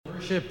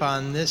worship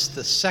on the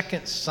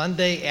second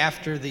Sunday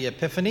after the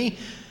Epiphany.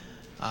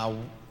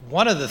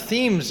 One of the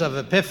themes of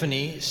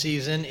Epiphany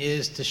season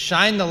is to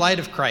shine the light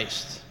of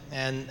Christ.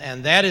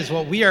 And that is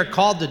what we are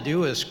called to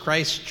do as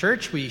Christ's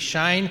church. We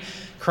shine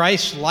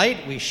Christ's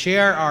light, we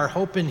share our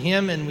hope in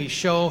Him, and we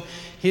show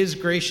His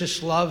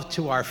gracious love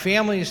to our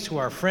families, to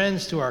our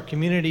friends, to our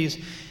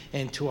communities,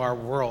 and to our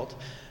world.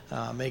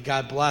 May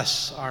God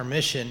bless our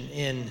mission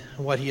in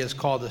what He has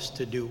called us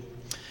to do.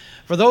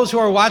 For those who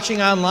are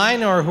watching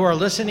online or who are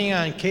listening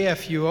on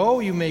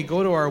KFUO, you may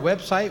go to our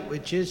website,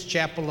 which is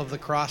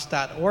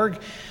chapelofthecross.org.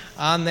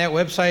 On that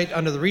website,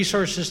 under the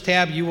Resources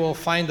tab, you will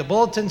find the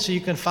bulletin so you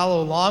can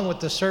follow along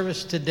with the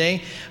service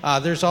today.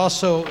 There's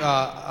also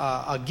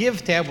a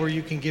Give tab where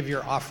you can give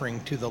your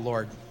offering to the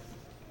Lord.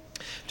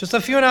 Just a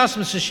few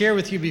announcements to share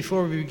with you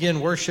before we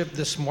begin worship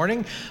this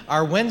morning.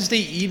 Our Wednesday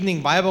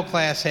evening Bible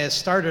class has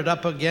started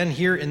up again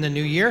here in the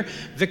new year.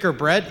 Vicar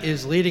Brett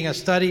is leading a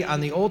study on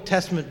the Old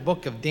Testament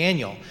book of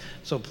Daniel.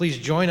 So please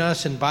join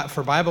us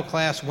for Bible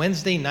class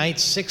Wednesday night,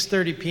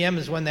 6:30 p.m.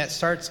 is when that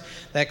starts.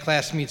 That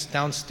class meets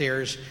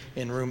downstairs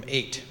in room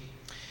 8.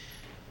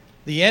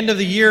 The end of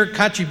the year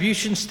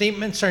contribution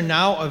statements are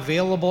now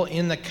available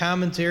in the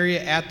commons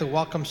area at the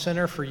Welcome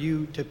Center for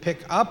you to pick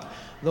up.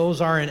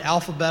 Those are in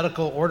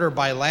alphabetical order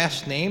by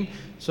last name.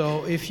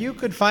 So if you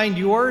could find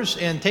yours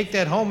and take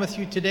that home with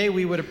you today,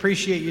 we would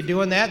appreciate you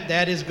doing that.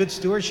 That is good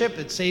stewardship.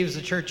 It saves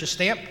the church a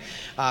stamp.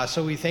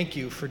 So we thank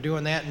you for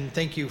doing that, and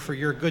thank you for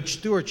your good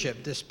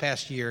stewardship this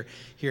past year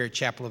here at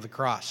Chapel of the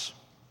Cross.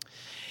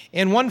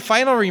 And one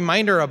final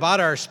reminder about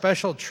our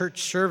special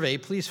church survey.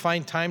 Please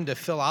find time to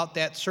fill out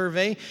that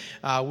survey.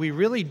 We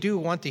really do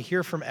want to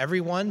hear from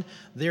everyone.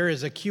 There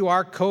is a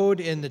QR code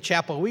in the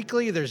Chapel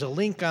Weekly. There's a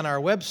link on our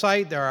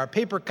website. There are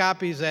paper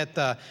copies at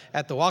the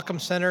Welcome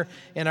Center.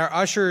 And our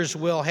ushers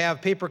will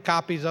have paper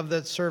copies of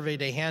that survey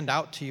to hand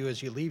out to you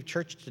as you leave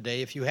church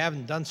today. If you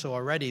haven't done so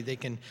already, they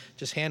can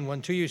just hand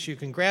one to you. So you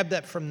can grab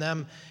that from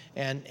them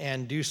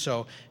and do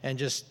so, and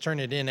just turn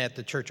it in at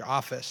the church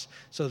office.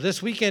 So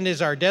this weekend is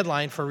our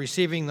deadline for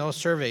receiving those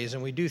surveys,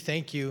 and we do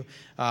thank you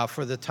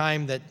for the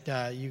time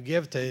that you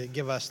give to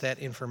give us that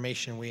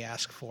information we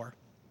ask for.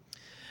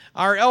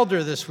 Our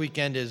elder this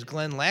weekend is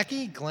Glenn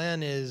Lackey.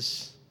 Glenn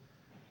is,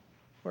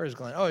 where is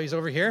Glenn? Oh, he's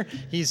over here.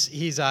 He's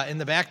in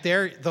the back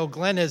there. Though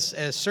Glenn has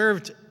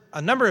served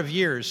a number of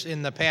years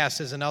in the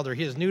past as an elder.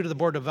 He is new to the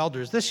Board of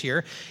Elders this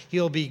year.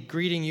 He'll be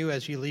greeting you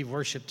as you leave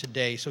worship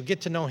today. So get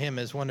to know him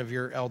as one of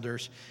your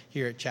elders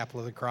here at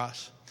Chapel of the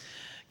Cross.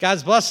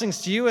 God's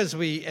blessings to you as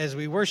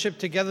we worship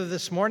together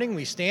this morning.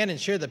 We stand and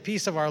share the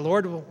peace of our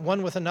Lord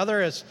one with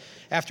another, as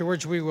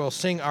afterwards we will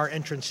sing our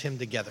entrance hymn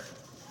together.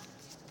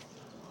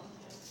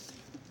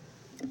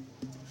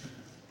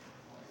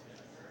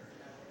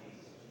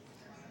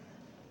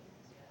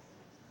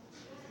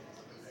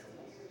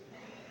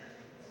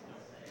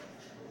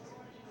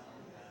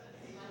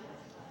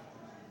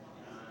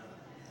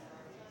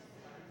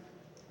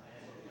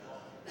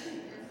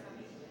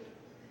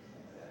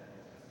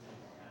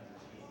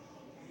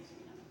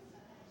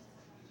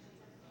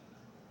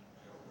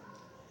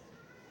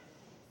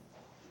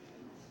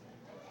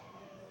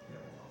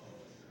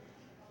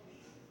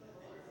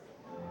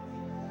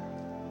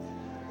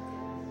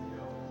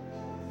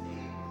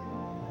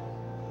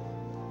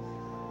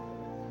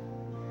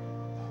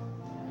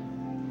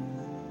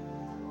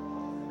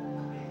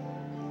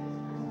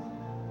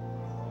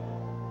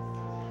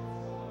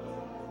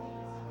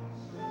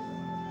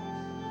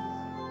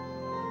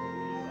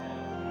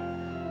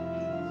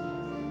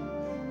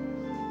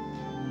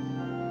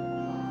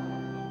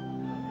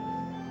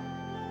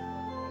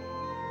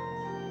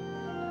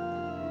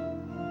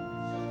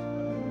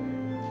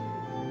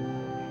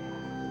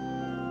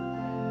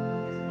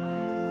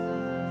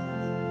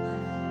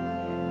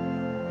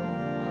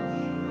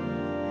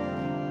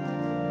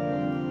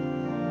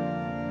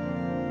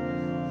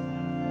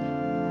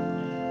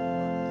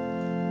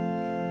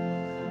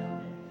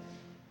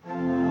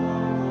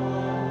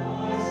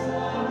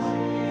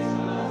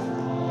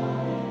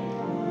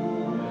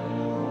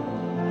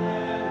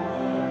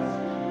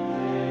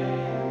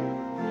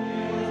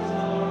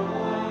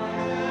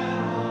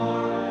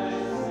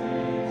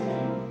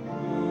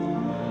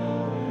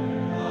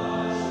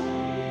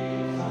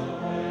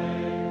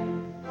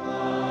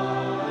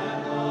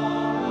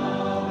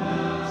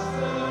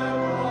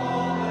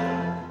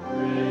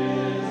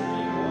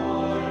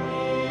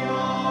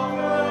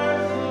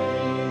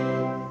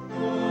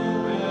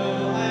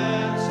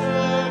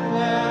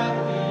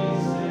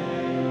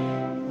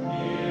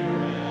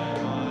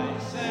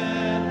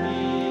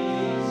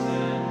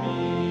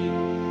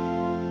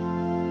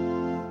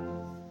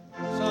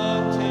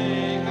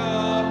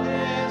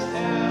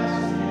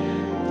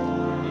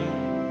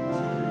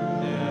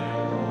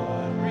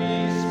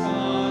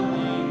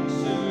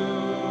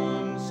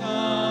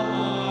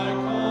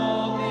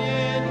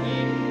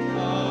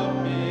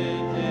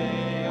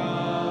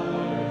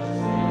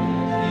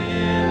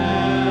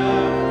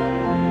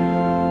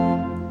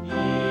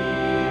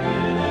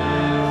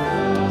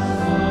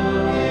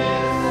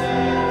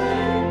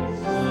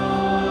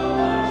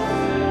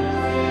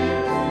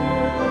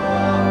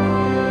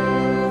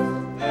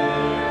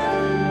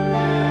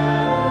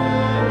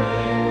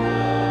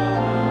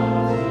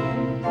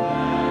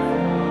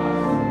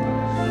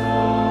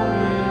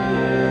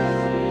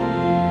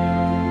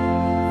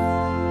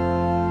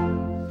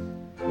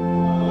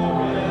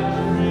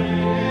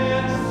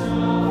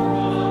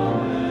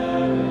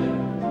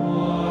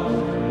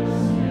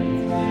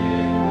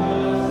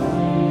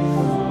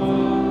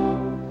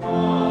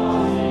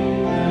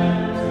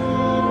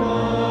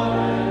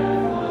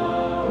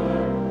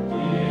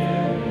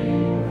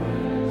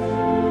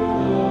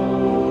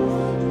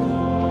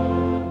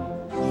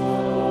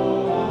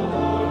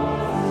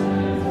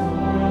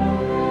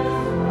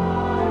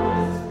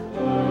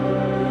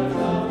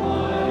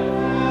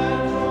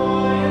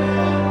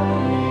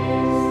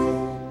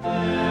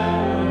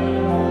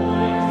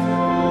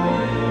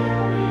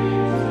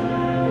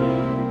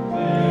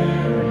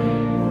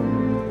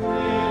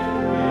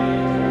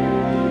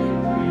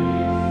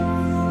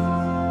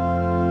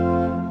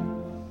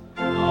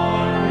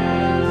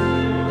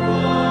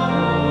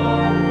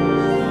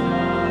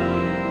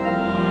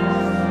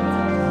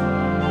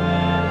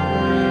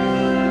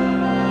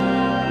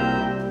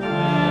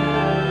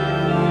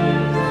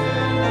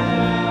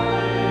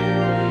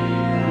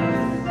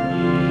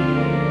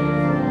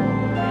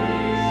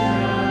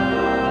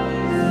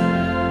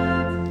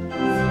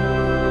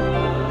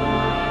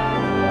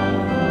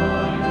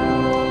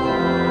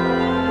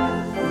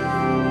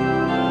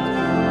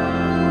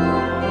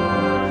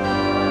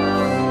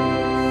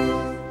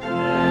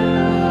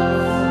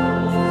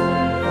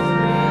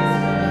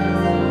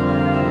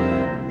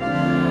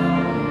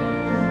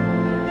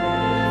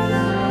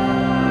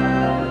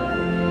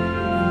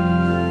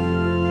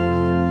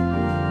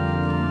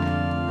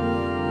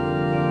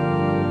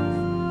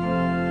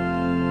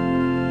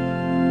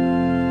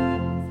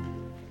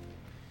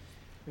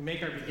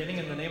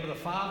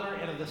 Father,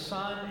 and of the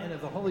Son, and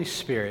of the Holy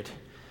Spirit.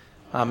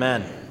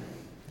 Amen.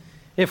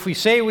 If we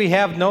say we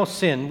have no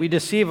sin, we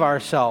deceive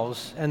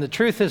ourselves, and the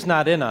truth is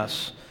not in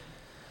us.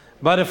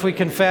 But if we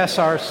confess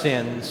our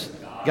sins,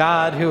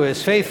 God, who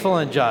is faithful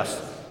and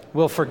just,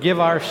 will forgive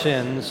our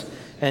sins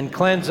and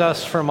cleanse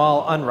us from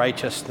all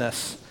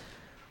unrighteousness.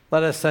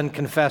 Let us then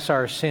confess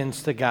our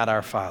sins to God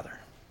our Father.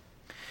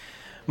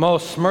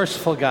 Most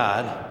merciful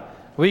God,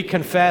 we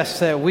confess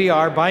that we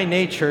are by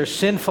nature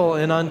sinful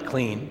and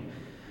unclean.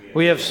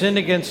 We have sinned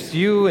against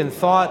you in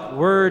thought,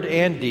 word,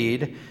 and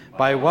deed,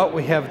 by what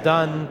we have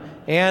done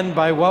and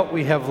by what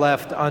we have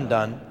left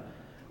undone.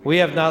 We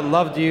have not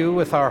loved you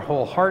with our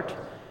whole heart.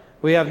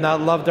 We have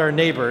not loved our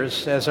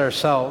neighbors as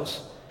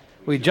ourselves.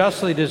 We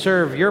justly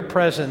deserve your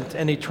present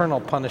and eternal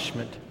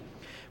punishment.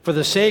 For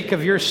the sake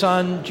of your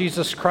Son,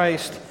 Jesus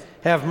Christ,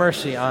 have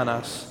mercy on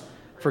us.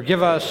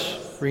 Forgive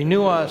us,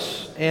 renew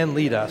us, and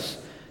lead us,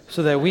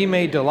 so that we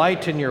may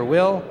delight in your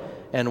will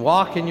and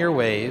walk in your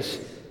ways,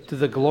 to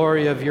the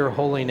glory of your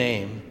holy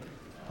name.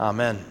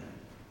 Amen.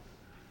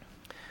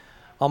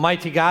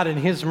 Almighty God, in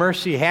his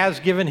mercy, has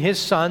given his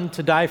Son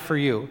to die for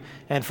you,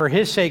 and for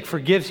his sake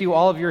forgives you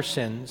all of your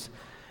sins.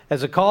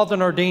 As a called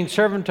and ordained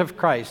servant of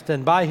Christ,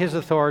 and by his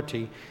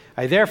authority,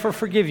 I therefore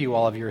forgive you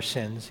all of your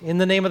sins, in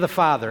the name of the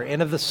Father,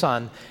 and of the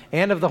Son,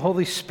 and of the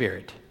Holy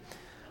Spirit.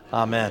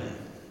 Amen.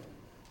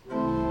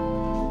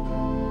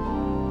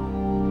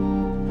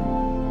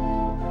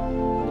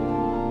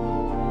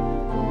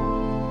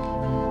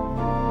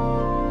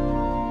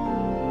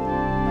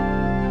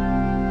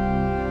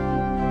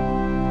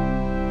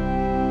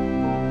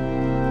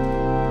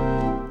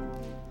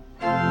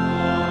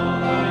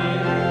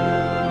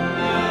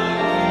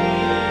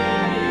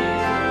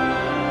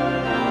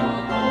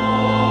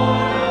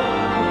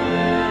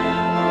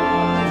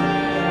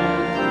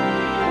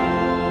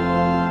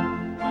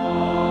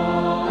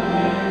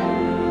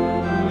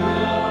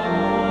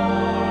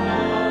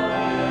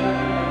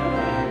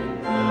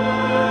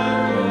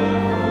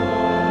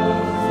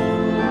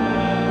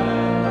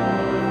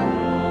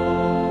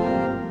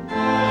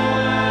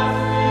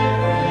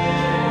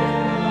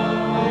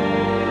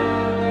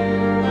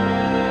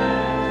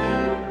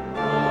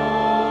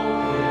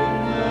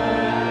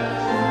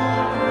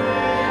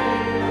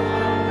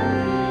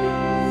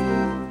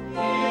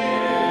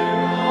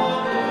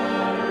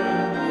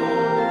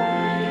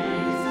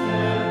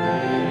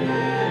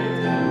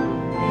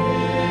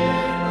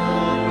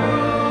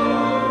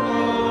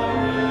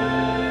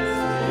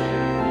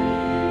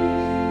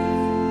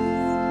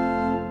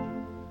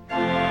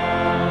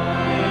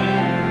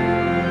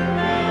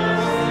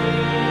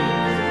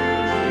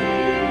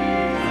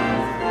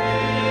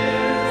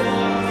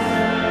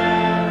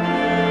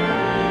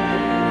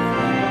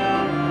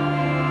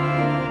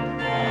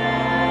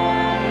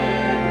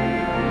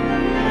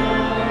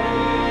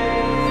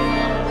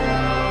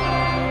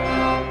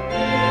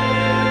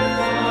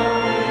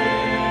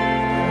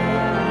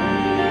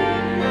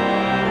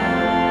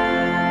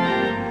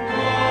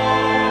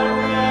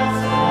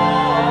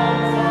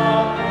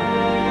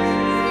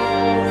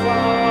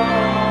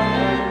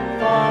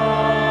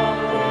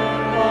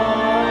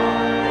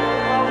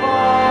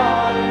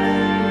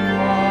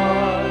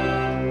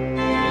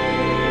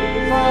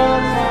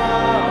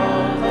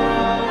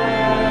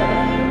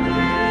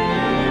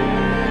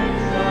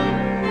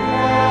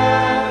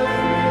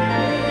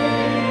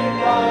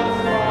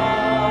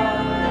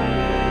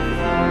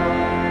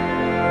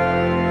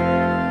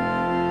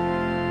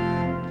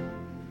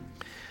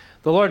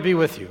 The Lord be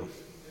with you.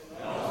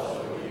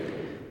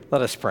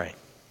 Let us pray.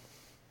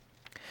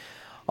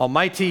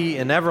 Almighty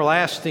and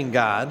everlasting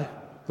God,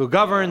 who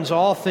governs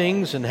all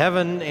things in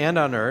heaven and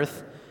on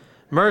earth,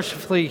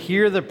 mercifully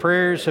hear the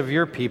prayers of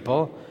your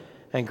people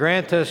and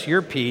grant us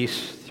your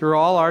peace through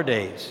all our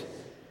days.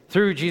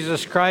 Through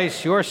Jesus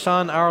Christ, your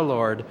Son, our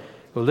Lord,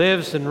 who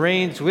lives and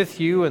reigns with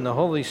you in the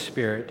Holy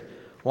Spirit,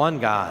 one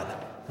God,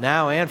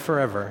 now and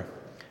forever.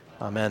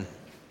 Amen.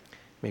 You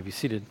may be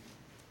seated.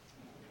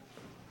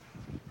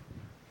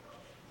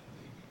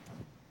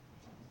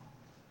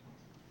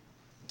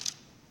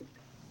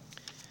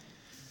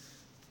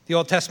 The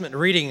Old Testament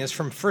reading is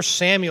from 1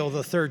 Samuel,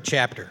 the 3rd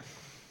chapter.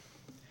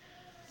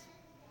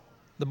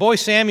 The boy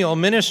Samuel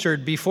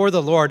ministered before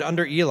the Lord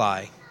under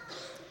Eli.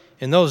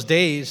 In those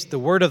days, the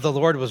word of the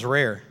Lord was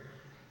rare.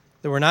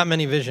 There were not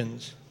many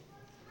visions.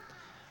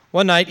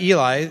 One night,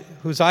 Eli,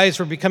 whose eyes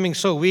were becoming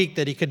so weak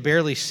that he could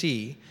barely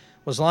see,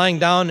 was lying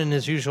down in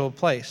his usual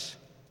place.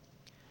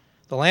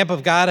 The lamp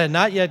of God had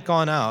not yet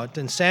gone out,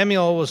 and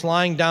Samuel was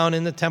lying down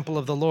in the temple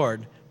of the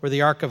Lord, where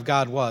the ark of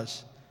God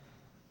was.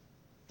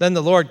 Then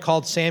the Lord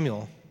called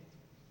Samuel.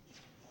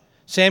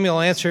 Samuel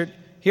answered,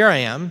 "Here I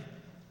am."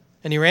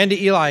 And he ran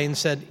to Eli and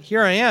said,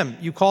 "Here I am,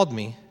 you called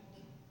me."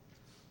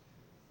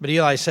 But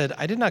Eli said,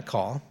 "I did not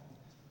call.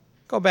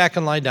 Go back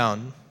and lie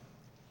down."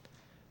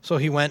 So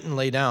he went and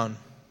lay down.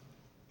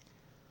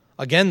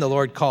 Again the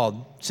Lord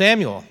called,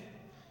 "Samuel."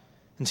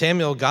 And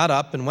Samuel got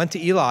up and went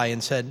to Eli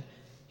and said,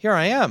 "Here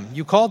I am,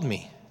 you called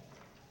me."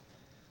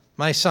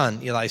 "My son,"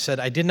 Eli said,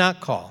 "I did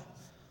not call.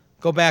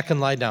 Go back and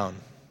lie down."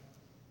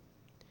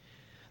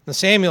 Now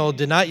Samuel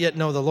did not yet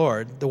know the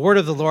Lord. The word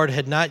of the Lord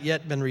had not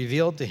yet been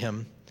revealed to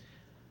him.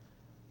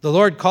 The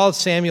Lord called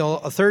Samuel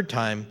a third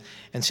time,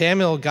 and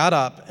Samuel got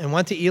up and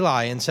went to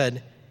Eli and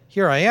said,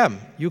 "Here I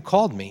am, you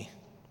called me."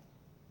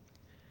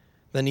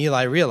 Then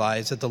Eli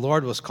realized that the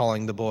Lord was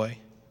calling the boy.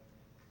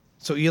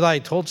 So Eli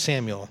told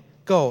Samuel,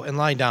 "Go and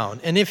lie down,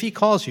 and if he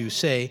calls you,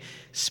 say,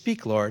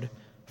 'Speak, Lord,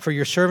 for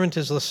your servant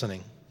is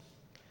listening.'"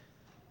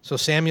 So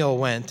Samuel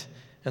went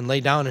and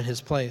lay down in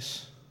his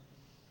place.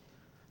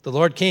 The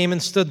Lord came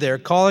and stood there,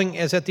 calling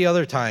as at the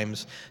other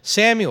times,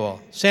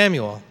 "Samuel,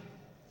 Samuel."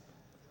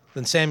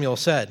 Then Samuel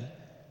said,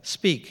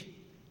 "Speak,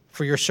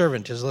 for your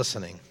servant is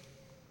listening."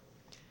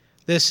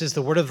 This is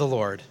the word of the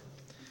Lord.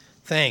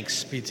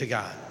 Thanks be to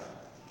God.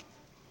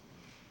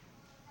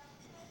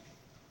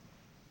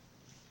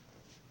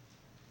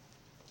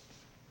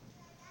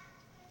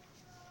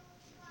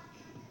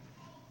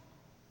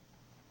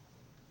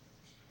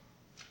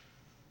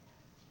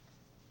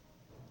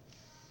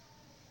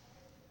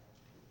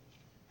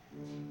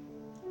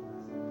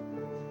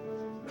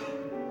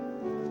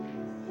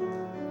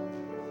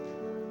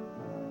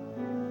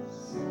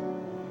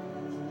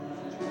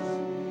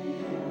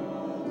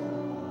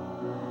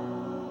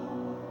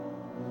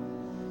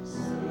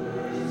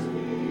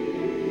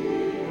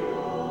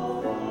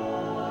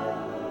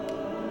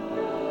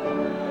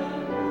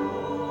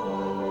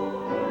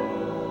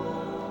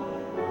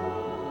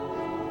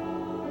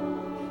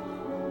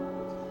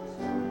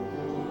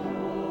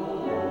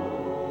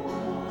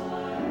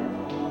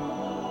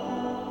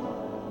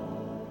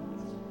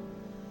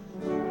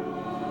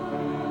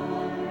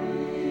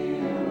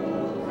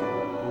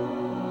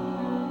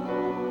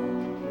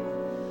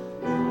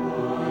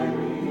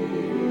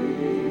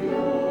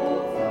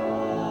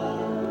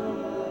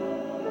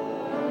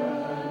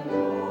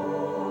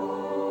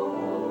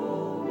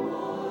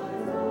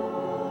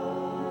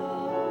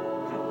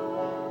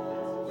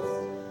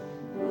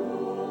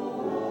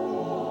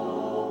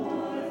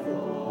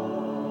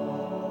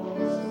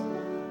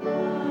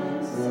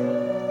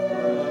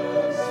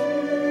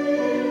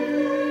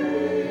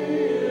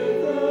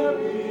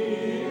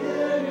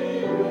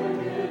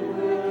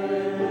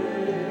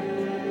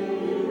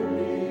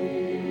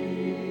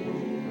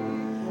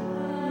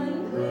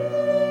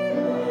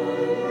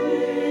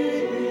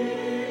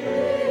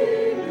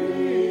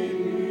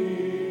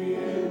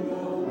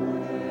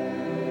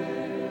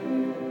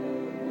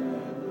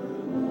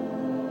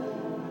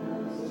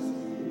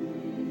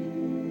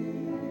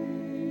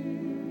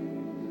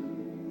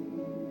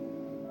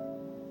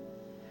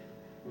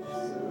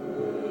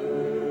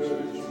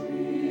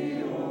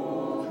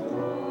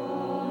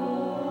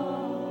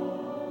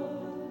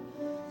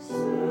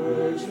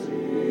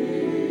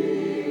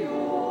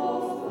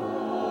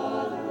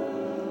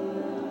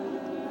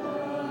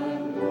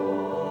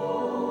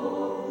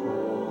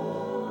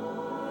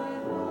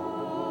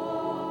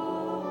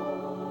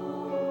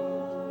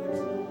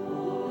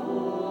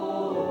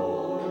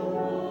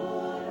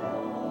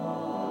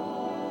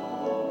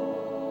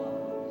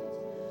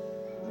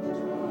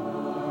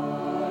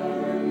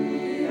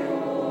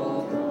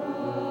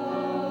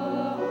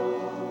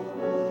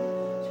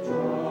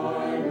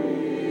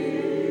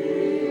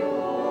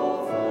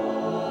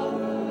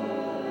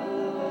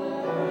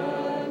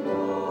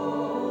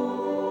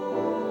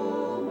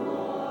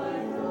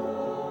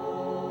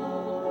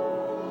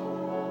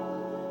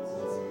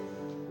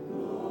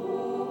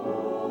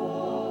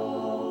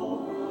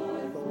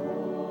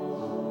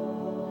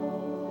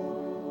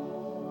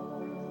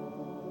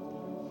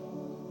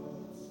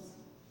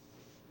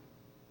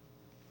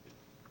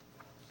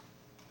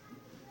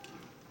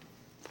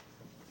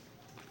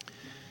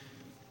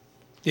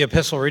 The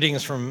epistle reading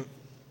is from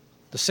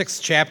the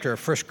 6th chapter of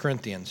 1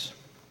 Corinthians.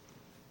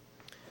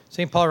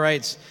 St. Paul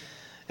writes,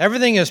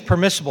 "Everything is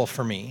permissible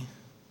for me,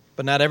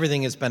 but not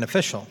everything is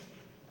beneficial.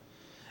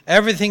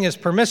 Everything is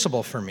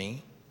permissible for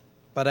me,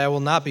 but I will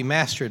not be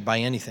mastered by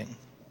anything.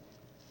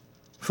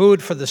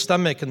 Food for the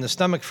stomach and the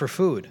stomach for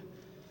food,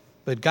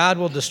 but God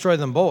will destroy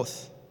them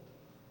both.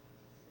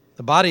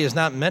 The body is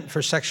not meant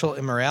for sexual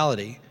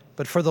immorality,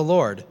 but for the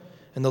Lord,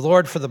 and the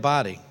Lord for the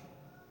body.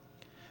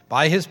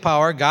 By his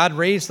power, God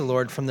raised the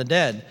Lord from the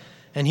dead,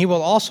 and he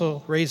will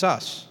also raise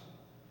us.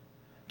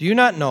 Do you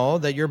not know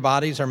that your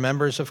bodies are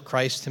members of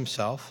Christ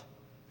himself?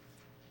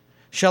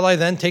 Shall I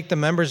then take the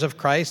members of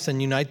Christ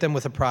and unite them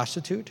with a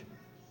prostitute?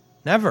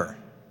 Never.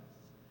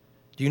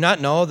 Do you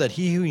not know that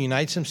he who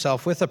unites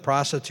himself with a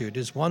prostitute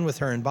is one with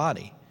her in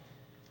body?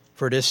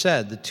 For it is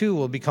said, the two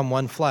will become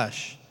one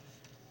flesh.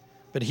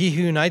 But he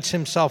who unites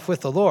himself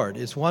with the Lord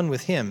is one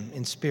with him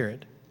in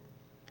spirit.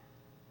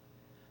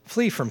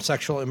 Flee from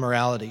sexual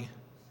immorality.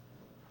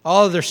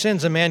 All other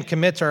sins a man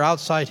commits are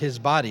outside his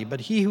body,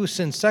 but he who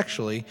sins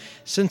sexually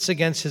sins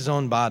against his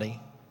own body.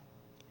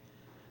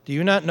 Do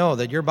you not know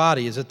that your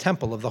body is a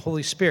temple of the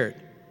Holy Spirit,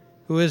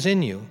 who is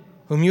in you,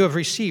 whom you have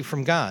received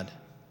from God?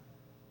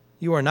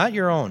 You are not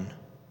your own.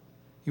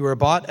 You are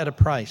bought at a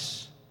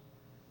price.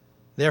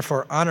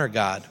 Therefore, honor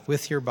God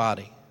with your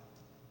body."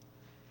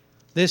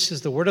 This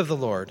is the word of the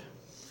Lord.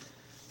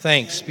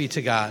 Thanks be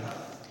to God.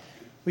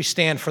 We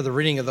stand for the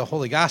reading of the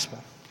Holy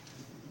Gospel.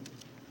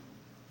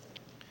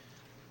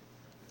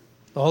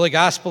 The Holy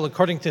Gospel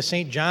according to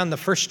St. John, the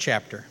first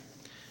chapter.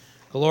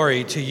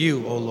 Glory to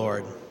you, O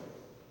Lord.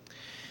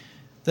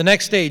 The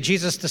next day,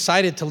 Jesus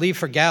decided to leave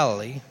for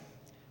Galilee.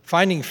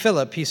 Finding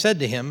Philip, he said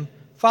to him,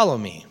 "Follow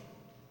me."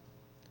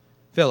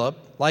 Philip,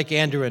 like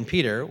Andrew and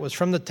Peter, was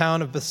from the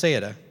town of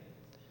Bethsaida.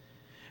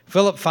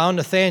 Philip found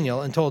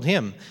Nathanael and told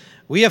him,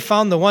 "We have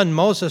found the one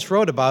Moses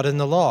wrote about in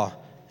the law,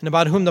 and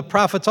about whom the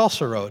prophets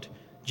also wrote,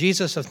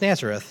 Jesus of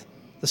Nazareth,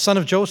 the son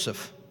of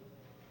Joseph."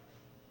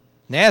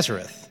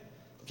 "Nazareth?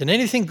 Can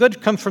anything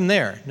good come from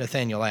there?"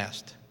 Nathanael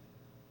asked.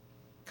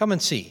 "Come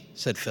and see,"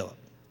 said Philip.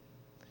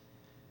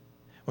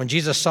 When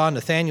Jesus saw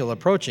Nathanael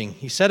approaching,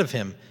 he said of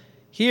him,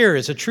 "Here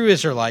is a true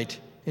Israelite,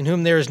 in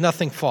whom there is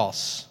nothing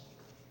false."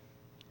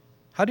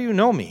 "How do you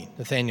know me?"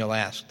 Nathanael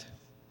asked.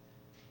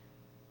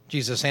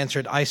 Jesus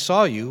answered, "I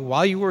saw you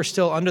while you were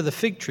still under the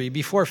fig tree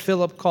before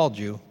Philip called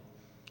you."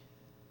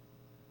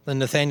 Then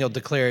Nathanael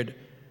declared,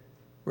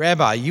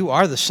 "Rabbi, you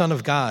are the Son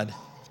of God.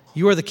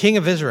 You are the King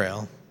of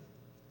Israel."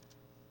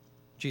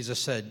 Jesus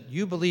said,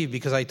 "You believe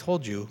because I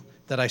told you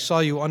that I saw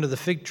you under the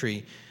fig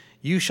tree.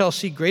 You shall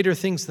see greater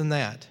things than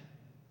that."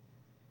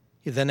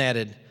 He then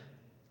added,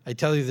 "I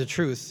tell you the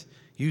truth,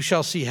 you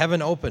shall see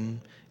heaven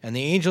open and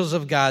the angels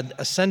of God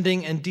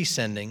ascending and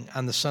descending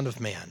on the Son of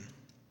Man."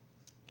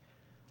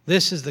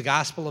 This is the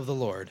gospel of the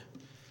Lord.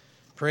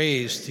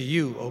 Praise to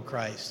you, O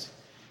Christ.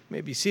 You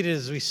may be seated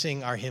as we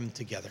sing our hymn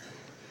together.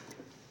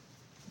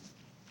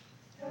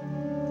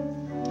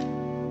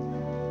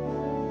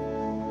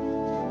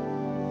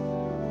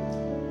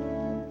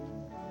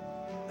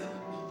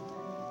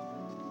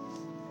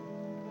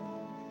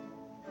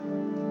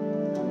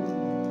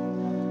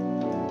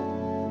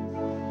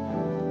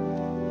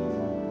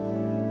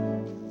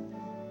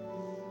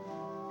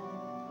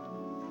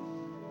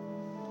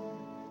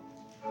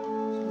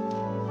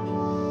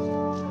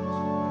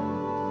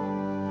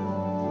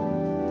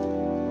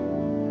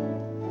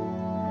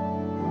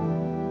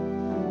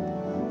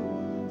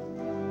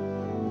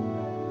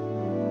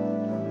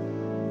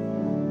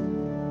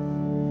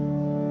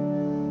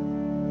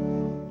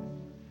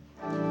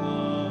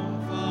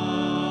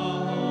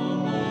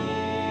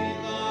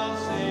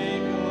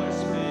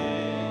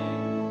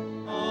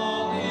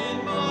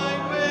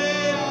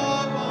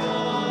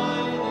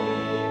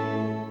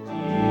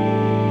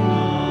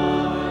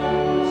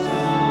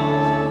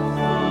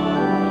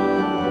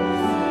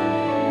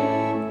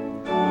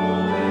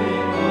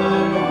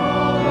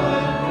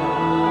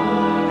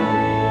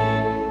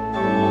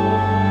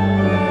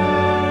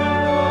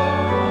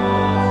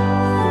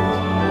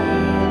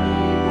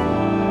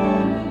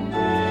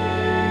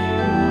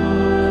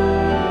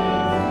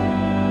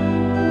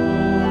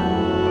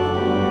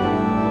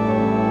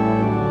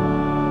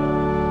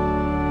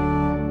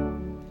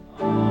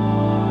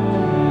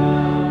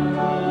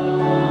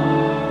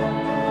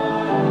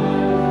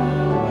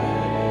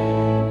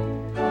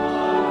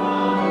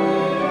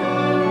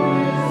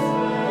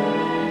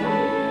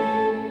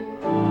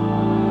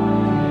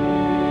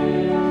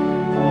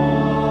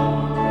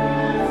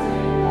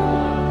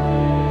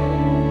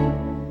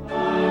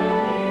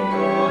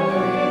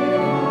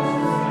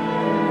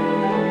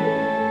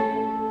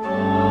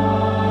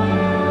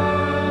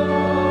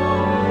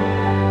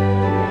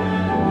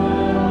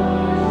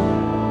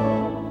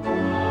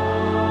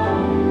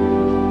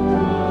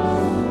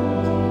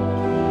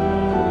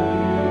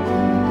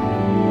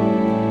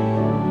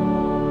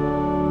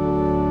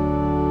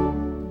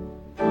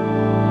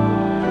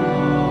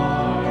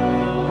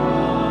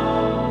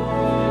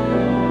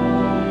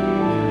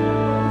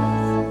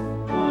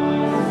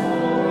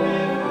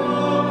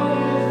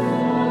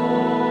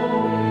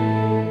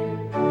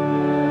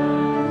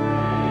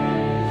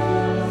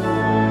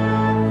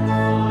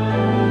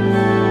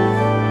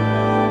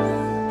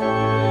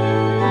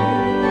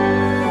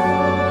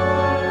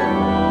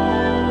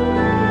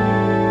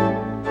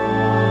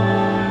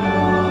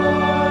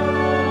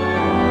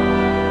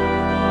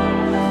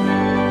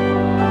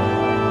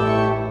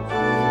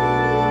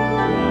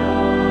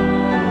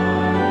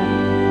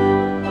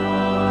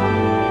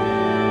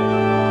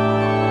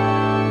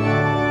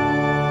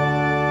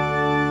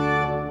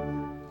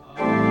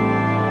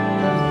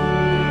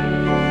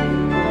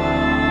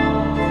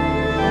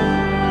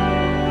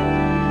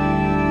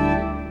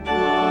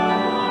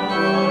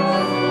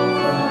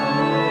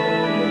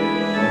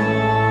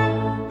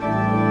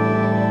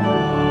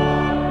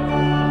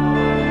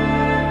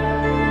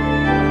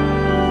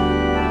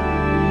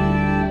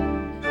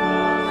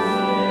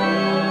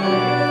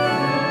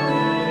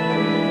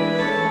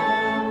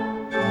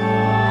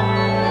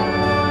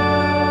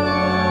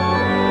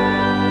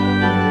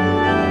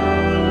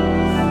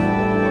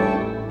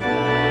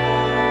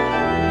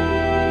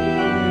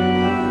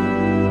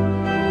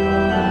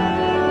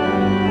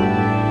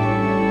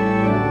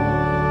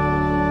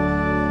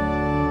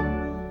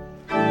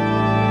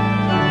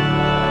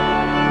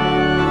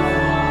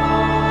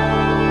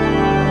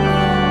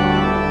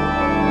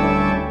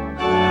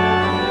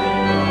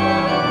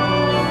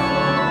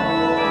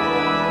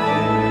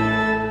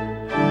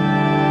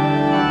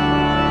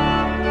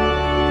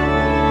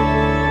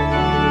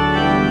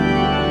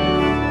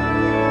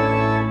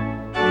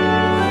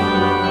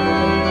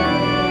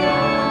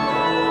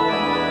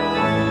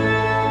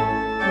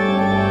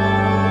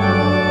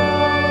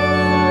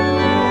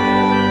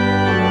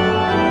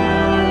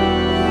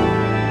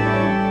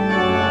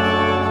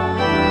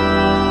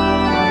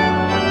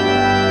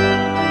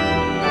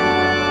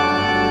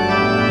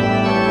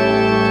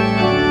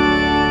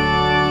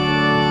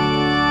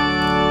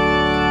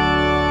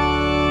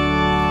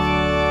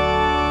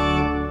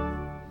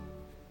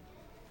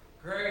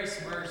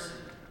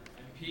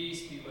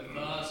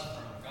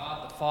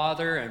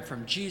 Father and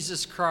from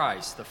Jesus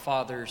Christ, the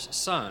Father's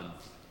Son,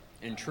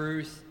 in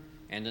truth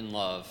and in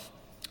love.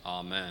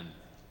 Amen.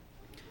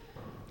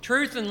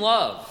 Truth and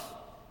love.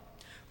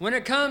 When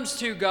it comes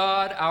to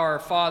God, our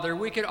Father,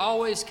 we could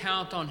always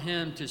count on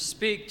Him to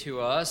speak to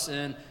us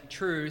in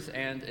truth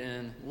and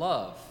in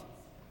love.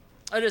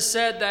 It is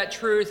said that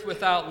truth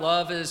without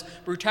love is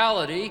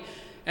brutality,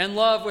 and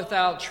love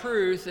without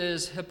truth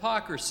is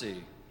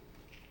hypocrisy.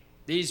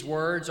 These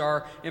words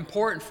are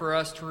important for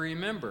us to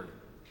remember.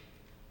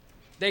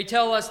 They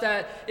tell us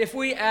that if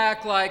we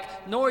act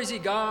like noisy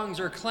gongs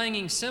or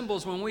clanging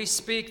cymbals when we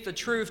speak the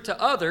truth to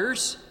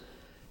others,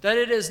 that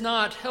it is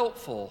not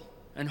helpful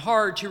and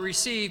hard to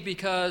receive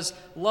because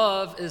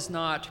love is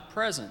not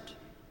present.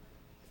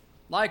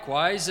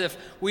 Likewise, if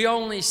we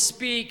only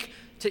speak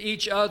to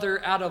each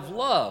other out of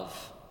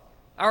love,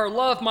 our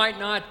love might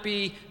not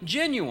be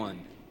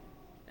genuine,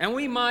 and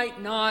we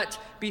might not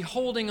be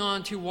holding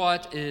on to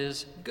what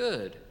is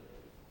good.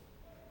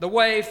 The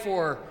way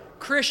for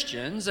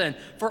Christians and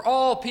for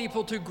all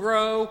people to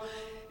grow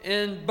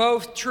in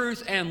both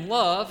truth and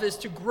love is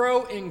to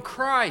grow in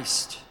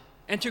Christ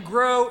and to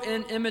grow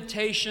in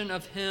imitation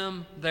of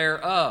Him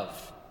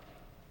thereof.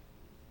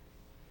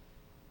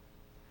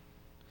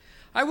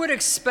 I would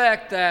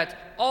expect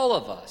that all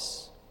of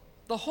us,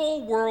 the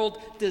whole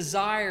world,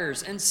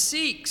 desires and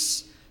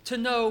seeks to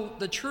know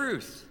the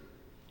truth.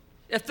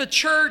 If the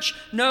church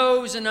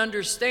knows and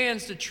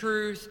understands the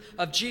truth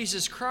of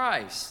Jesus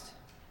Christ,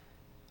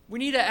 we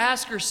need to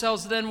ask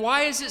ourselves then,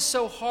 why is it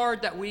so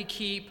hard that we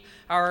keep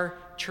our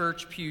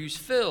church pews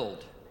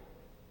filled?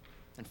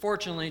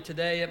 Unfortunately,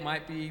 today it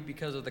might be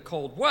because of the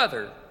cold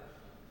weather.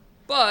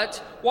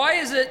 But why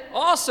is it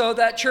also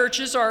that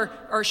churches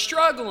are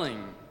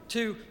struggling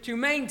to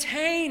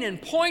maintain and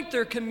point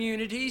their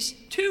communities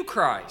to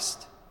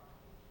Christ?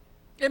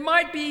 It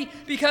might be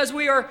because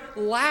we are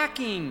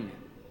lacking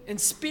in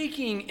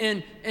speaking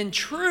in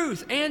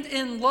truth and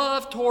in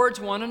love towards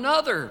one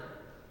another.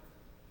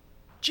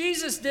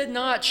 Jesus did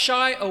not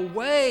shy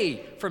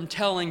away from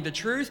telling the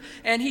truth,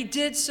 and He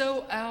did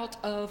so out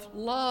of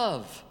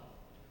love.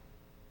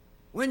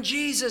 When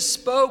Jesus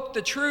spoke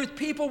the truth,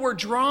 people were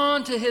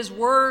drawn to His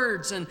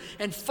words and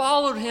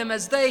followed Him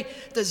as they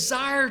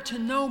desired to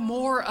know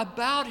more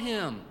about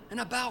Him and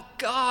about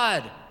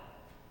God.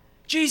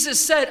 Jesus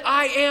said,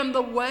 "I am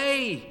the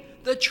way,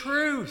 the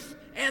truth,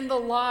 and the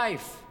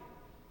life.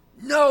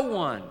 No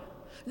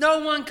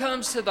one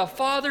comes to the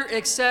Father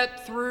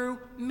except through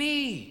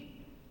me."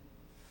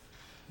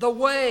 The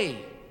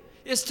way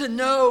is to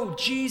know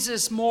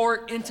Jesus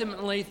more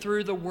intimately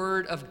through the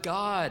Word of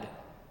God.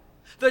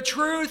 The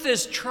truth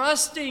is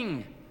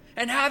trusting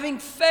and having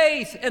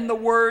faith in the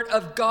Word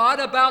of God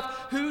about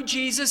who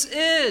Jesus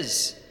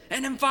is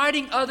and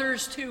inviting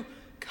others to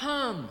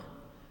come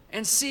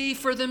and see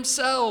for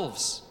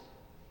themselves.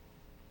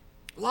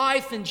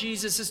 Life in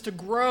Jesus is to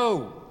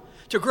grow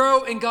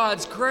in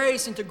God's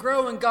grace and to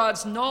grow in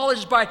God's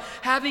knowledge by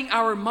having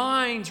our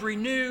minds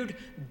renewed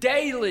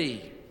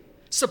daily,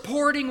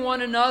 supporting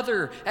one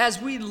another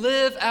as we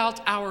live out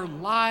our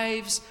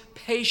lives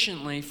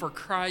patiently for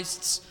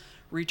Christ's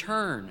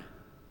return.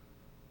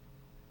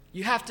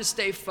 You have to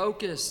stay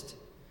focused.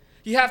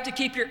 You have to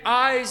keep your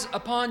eyes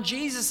upon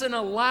Jesus and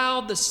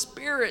allow the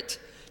Spirit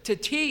to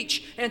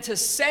teach and to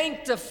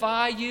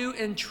sanctify you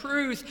in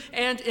truth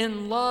and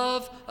in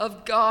love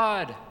of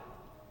God.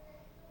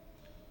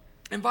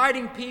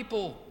 Inviting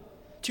people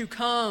to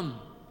come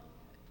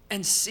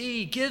and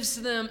see gives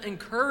them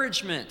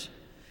encouragement.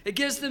 It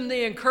gives them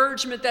the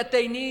encouragement that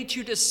they need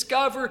to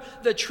discover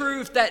the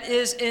truth that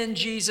is in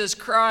Jesus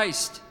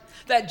Christ.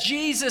 That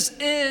Jesus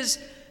is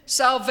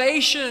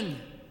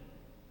salvation,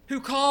 who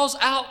calls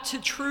out to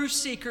truth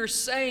seekers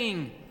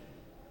saying,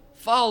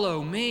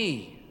 "Follow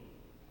me."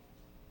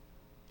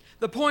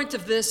 The point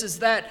of this is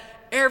that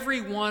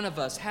every one of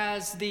us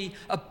has the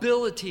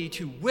ability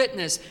to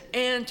witness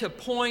and to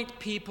point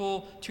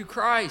people to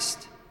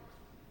Christ.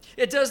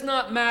 It does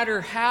not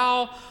matter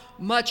how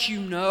much you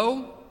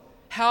know,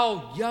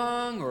 how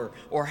young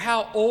or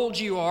how old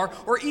you are,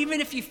 or even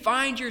if you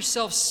find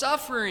yourself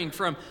suffering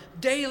from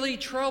daily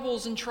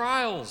troubles and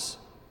trials.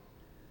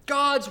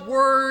 God's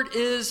Word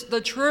is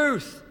the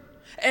truth,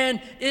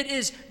 and it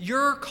is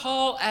your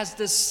call as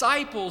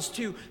disciples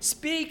to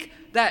speak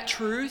that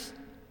truth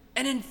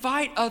and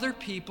invite other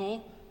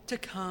people to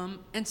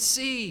come and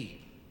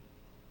see.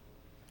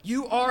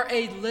 You are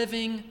a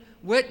living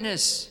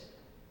witness,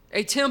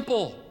 a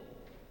temple,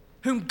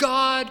 whom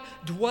God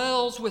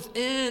dwells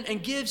within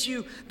and gives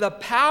you the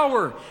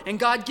power, and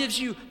God gives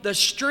you the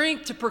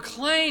strength to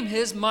proclaim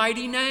His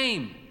mighty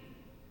name.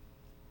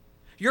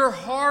 Your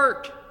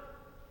heart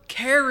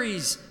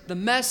carries the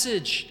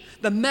message.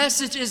 The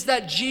message is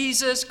that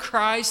Jesus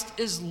Christ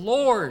is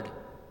Lord.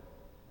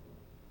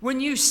 When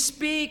you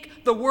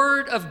speak the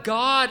Word of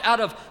God out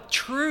of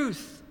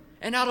truth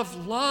and out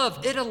of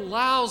love, it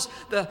allows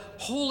the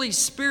Holy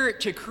Spirit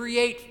to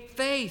create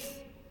faith.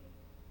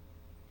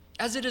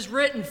 As it is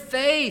written,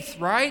 faith,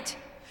 right,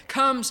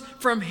 comes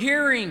from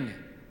hearing,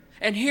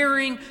 and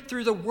hearing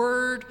through the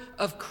Word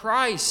of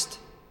Christ.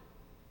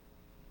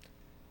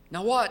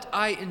 Now, what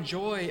I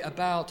enjoy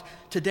about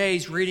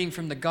today's reading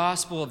from the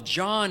Gospel of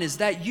John is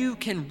that you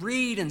can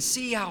read and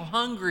see how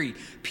hungry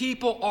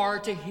people are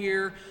to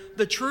hear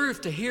the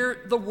truth, to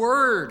hear the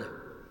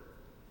Word.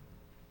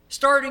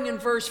 Starting in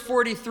verse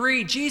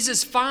 43,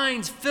 Jesus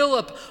finds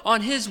Philip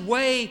on his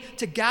way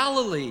to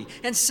Galilee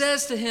and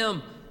says to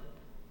him,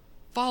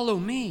 "Follow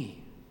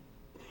me."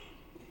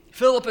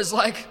 Philip is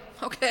like,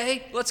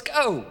 "Okay, let's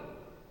go."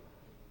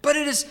 But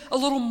it is a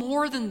little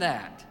more than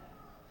that.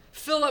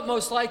 Philip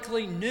most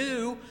likely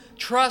knew,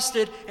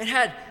 trusted, and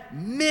had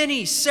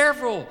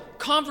several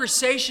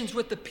conversations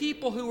with the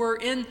people who were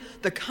in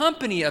the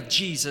company of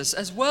Jesus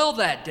as well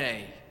that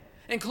day,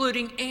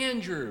 including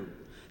Andrew,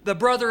 the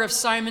brother of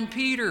Simon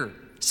Peter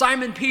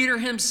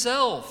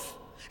himself,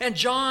 and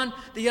John,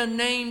 the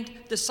unnamed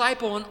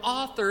disciple and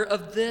author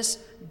of this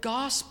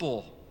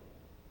gospel.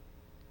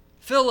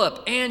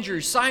 Philip,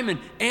 Andrew, Simon,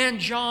 and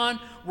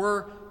John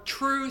were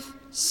truth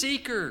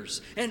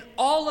seekers, and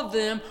all of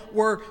them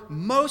were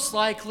most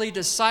likely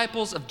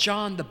disciples of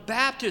John the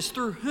Baptist,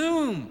 through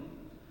whom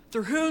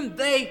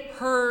they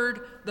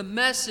heard the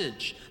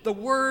message, the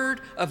word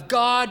of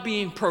God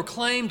being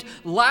proclaimed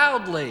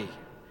loudly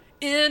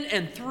in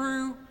and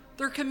through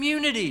their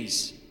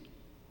communities.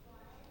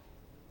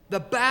 The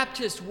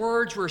Baptist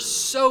words were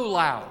so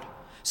loud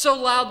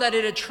that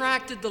it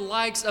attracted the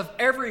likes of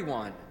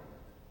everyone,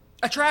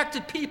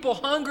 attracted people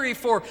hungry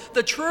for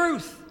the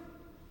truth.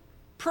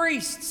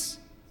 Priests,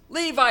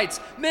 Levites,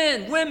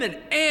 men, women,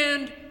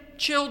 and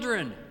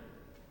children.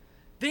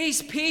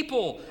 These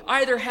people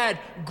either had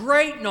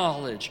great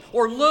knowledge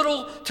or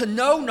little to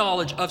no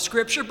knowledge of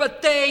Scripture,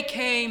 but they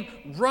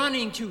came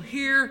running to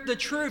hear the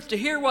truth, to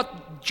hear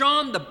what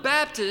John the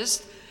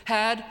Baptist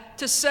had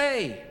to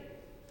say.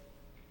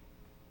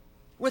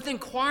 With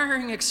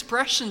inquiring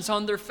expressions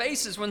on their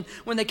faces when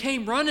they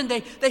came running,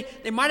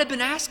 they might have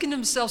been asking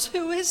themselves,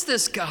 "Who is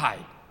this guy?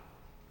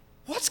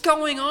 What's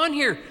going on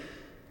here?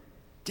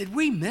 Did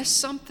we miss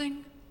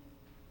something?"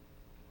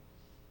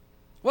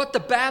 What the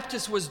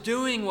Baptist was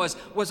doing was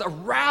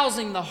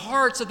arousing the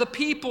hearts of the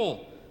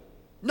people,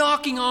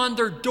 knocking on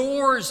their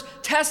doors,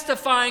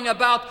 testifying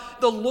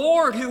about the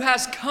Lord who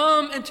has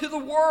come into the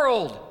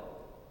world.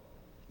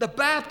 The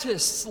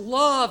Baptist's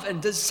love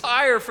and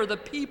desire for the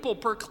people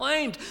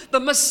proclaimed, the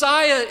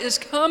Messiah is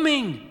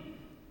coming.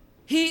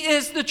 He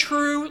is the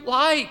true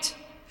light.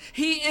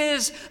 He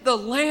is the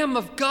Lamb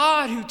of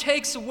God who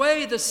takes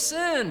away the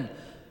sins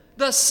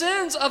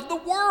of the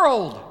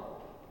world.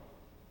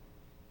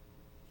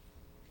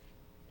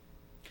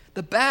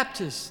 The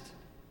Baptist,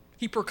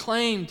 he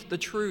proclaimed the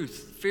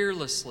truth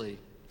fearlessly,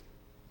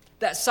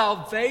 that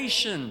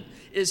salvation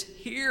is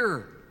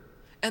here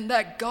and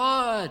that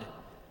God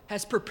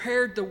has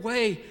prepared the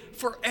way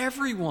for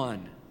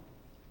everyone.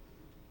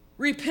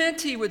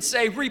 Repent, he would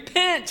say,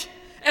 repent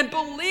and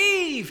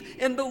believe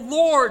in the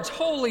Lord's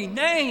holy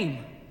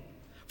name.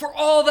 For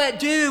all that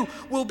do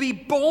will be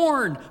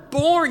born,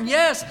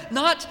 yes,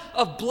 not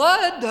of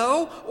blood,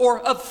 though, or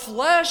of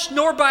flesh,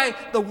 nor by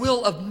the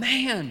will of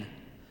man,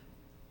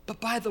 but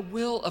by the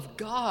will of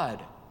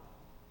God.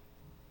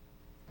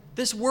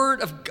 This word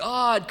of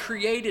God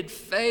created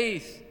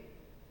faith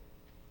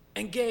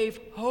and gave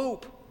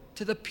hope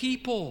to the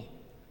people.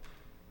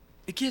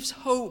 It gives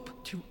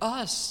hope to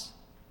us.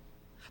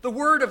 The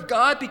Word of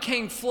God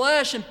became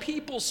flesh, and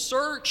people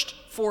searched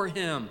for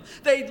Him.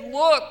 They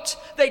looked,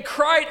 they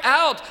cried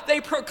out,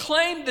 they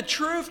proclaimed the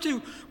truth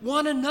to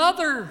one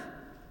another,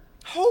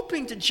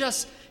 hoping to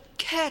just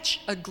catch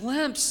a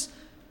glimpse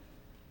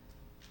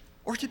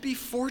or to be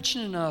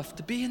fortunate enough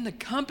to be in the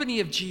company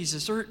of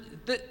Jesus or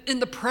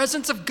in the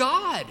presence of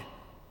God.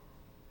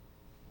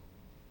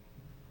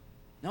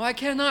 Now, I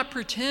cannot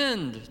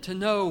pretend to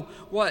know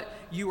what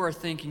you are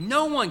thinking.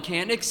 No one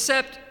can,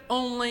 except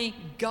only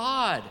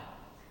God.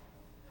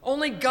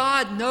 Only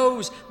God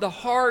knows the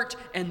heart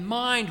and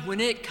mind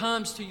when it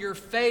comes to your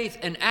faith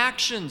and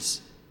actions.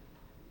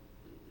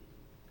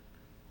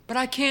 But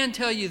I can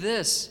tell you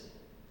this.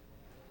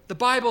 The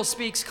Bible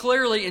speaks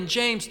clearly in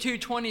James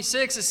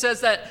 2:26. It says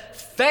that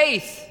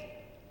faith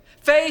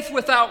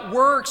without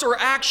works or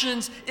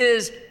actions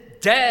is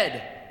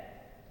dead.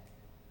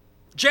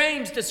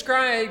 James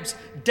describes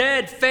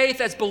dead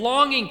faith as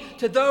belonging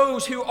to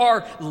those who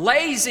are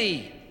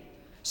lazy,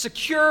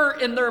 secure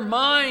in their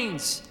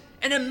minds,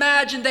 and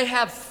imagine they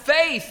have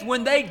faith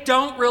when they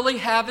don't really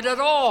have it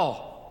at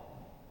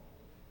all.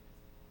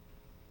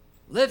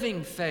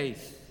 Living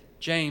faith,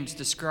 James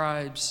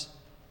describes,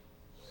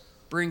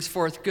 brings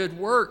forth good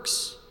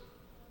works,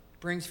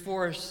 brings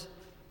forth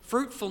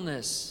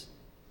fruitfulness,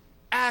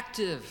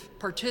 active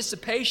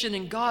participation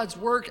in God's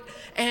work,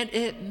 and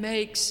it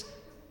makes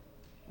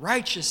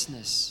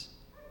righteousness.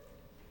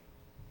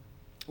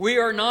 We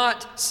are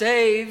not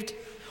saved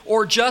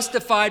or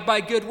justified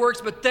by good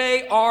works, but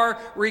they are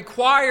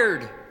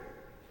required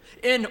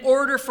in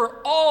order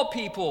for all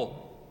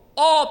people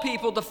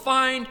to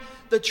find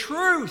the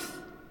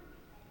truth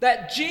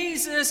that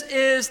Jesus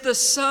is the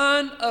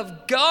Son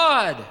of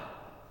God.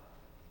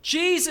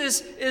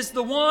 Jesus is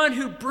the one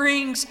who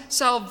brings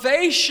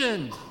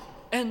salvation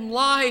and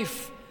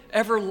life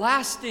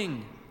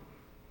everlasting.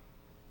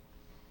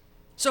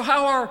 So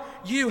how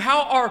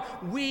are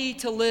we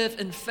to live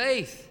in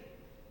faith?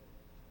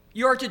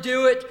 You are to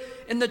do it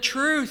in the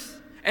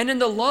truth and in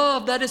the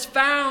love that is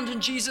found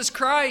in Jesus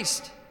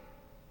Christ.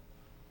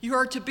 You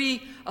are to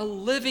be a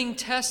living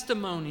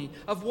testimony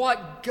of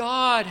what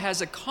God has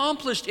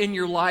accomplished in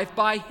your life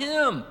by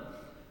Him,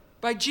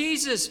 by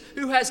Jesus,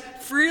 who has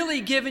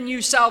freely given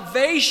you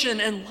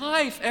salvation and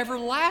life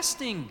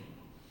everlasting.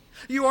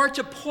 You are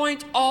to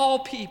point all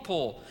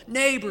people,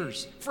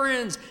 neighbors,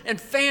 friends,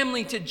 and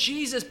family to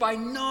Jesus by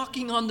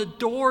knocking on the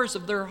doors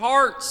of their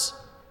hearts.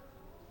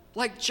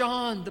 Like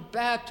John the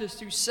Baptist,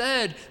 who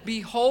said,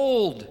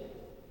 "Behold,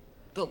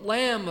 the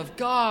Lamb of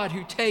God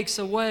who takes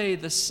away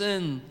the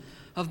sin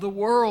of the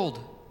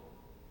world."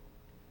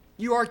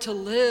 You are to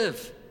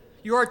live,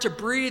 you are to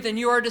breathe, and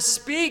you are to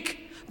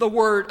speak the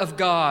word of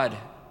God.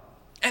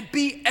 And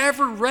be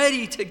ever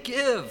ready to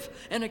give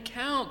an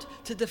account,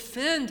 to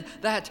defend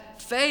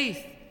that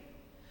faith.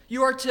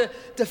 You are to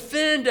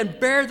defend and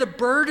bear the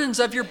burdens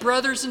of your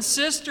brothers and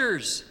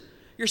sisters.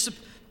 You're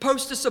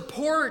supposed to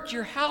support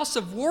your house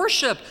of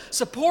worship,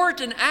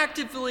 support and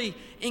actively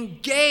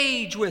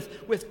engage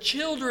with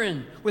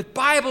children, with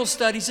Bible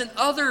studies and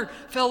other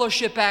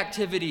fellowship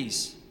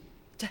activities,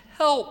 to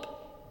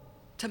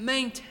help, to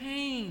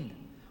maintain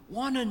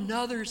one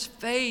another's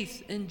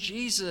faith in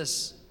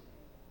Jesus.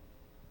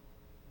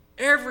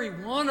 Every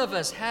one of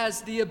us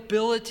has the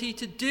ability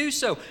to do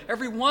so.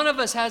 Every one of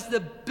us has the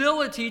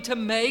ability to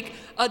make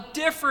a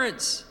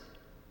difference.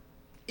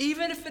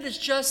 Even if it is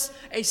just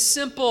a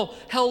simple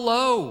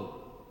hello,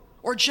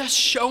 or just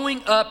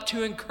showing up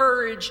to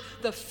encourage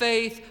the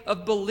faith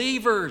of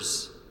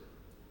believers,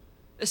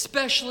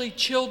 especially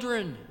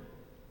children.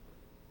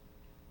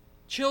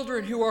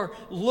 Children who are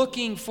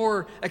looking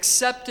for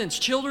acceptance,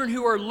 children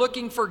who are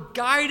looking for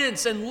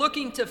guidance and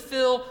looking to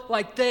feel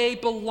like they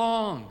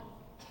belong.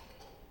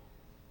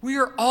 We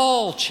are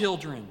all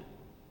children.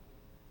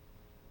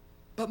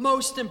 But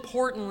most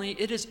importantly,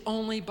 it is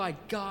only by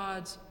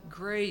God's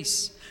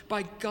grace,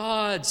 by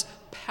God's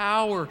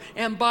power,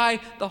 and by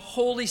the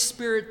Holy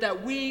Spirit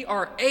that we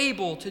are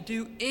able to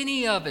do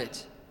any of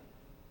it.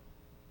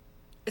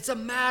 It's a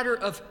matter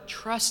of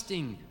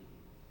trusting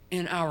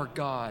in our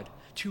God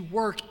to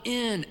work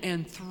in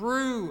and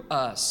through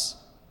us.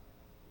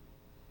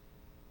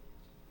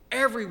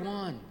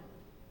 Everyone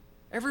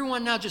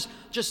now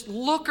just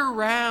look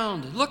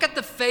around. Look at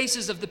the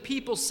faces of the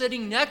people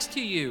sitting next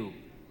to you.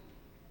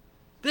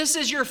 This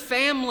is your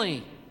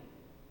family.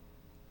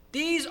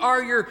 These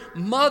are your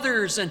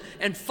mothers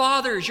and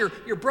fathers,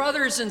 your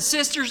brothers and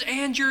sisters,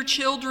 and your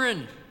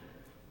children.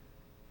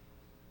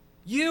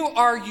 You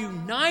are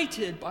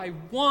united by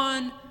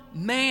one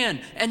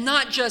man, and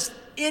not just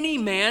any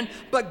man,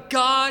 but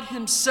God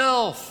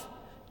Himself,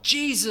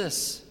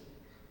 Jesus.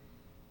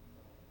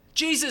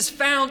 Jesus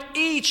found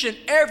each and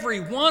every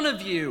one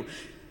of you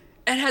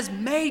and has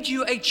made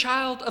you a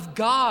child of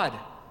God.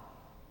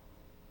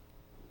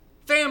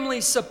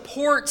 Family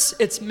supports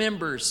its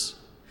members.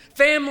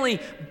 Family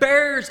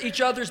bears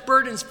each other's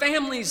burdens.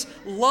 Families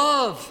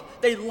love,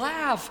 they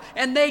laugh,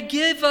 and they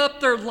give up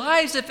their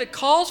lives if it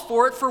calls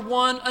for it for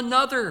one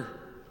another.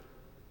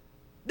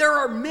 There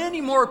are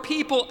many more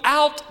people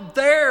out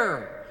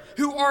there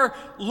who are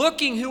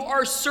looking, who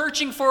are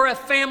searching for a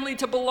family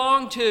to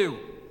belong to.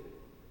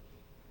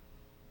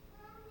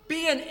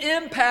 Be an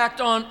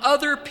impact on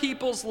other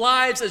people's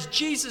lives as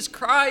Jesus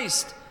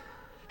Christ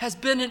has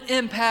been an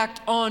impact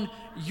on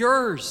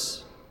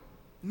yours,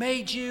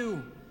 made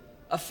you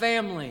a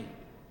family.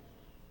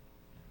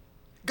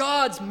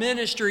 God's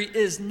ministry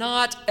is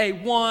not a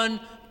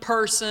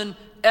one-person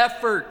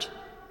effort.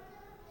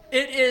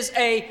 It is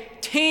a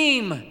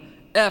team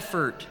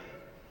effort.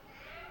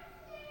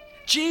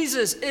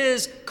 Jesus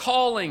is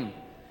calling.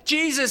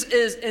 Jesus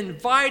is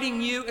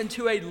inviting you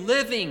into a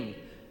living,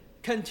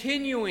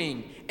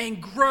 continuing,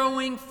 and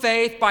growing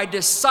faith by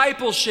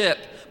discipleship,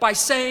 by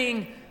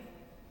saying,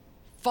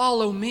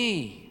 "Follow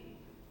me,"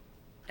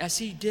 as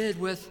He did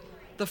with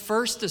the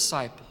first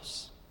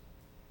disciples.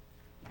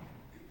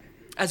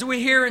 As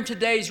we hear in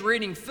today's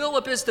reading,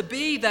 Philip is to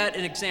be that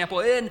an example,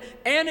 and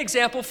an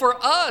example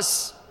for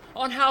us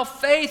on how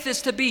faith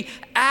is to be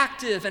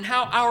active and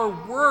how our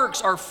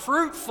works are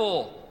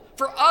fruitful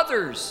for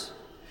others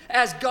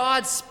as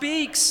God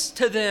speaks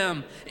to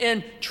them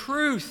in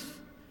truth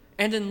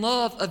and in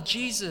love of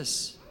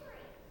Jesus.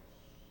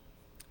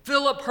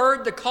 Philip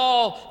heard the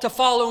call to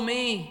follow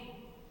me.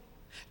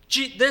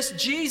 This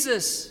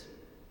Jesus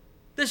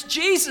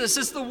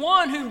is the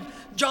one who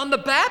John the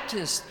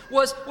Baptist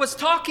was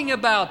talking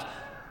about,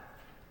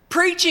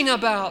 preaching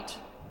about,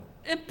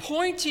 and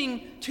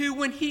pointing to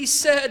when he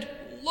said,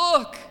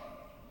 Look,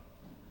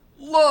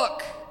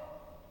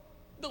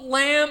 the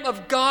Lamb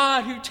of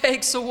God who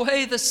takes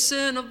away the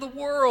sin of the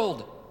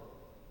world."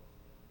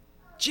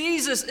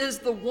 Jesus is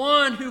the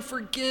one who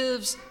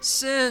forgives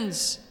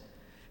sins.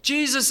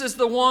 Jesus is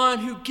the one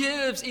who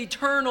gives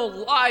eternal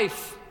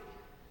life.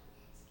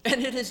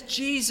 And it is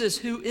Jesus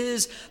who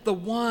is the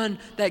one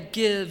that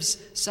gives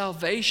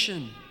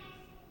salvation.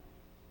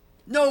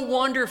 No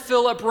wonder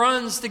Philip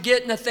runs to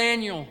get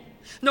Nathanael.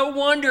 No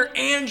wonder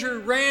Andrew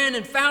ran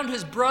and found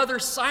his brother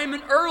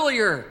Simon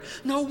earlier.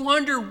 No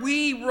wonder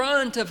we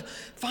run to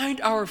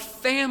find our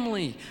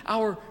family,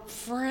 our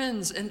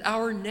friends, and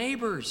our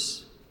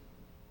neighbors.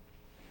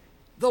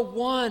 The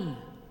one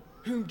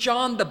whom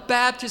John the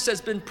Baptist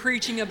has been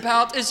preaching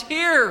about is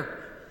here.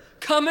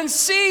 Come and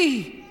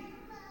see.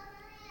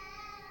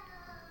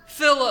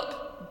 Philip,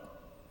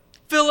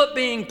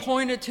 being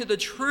pointed to the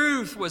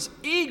truth, was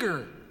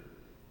eager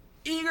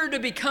to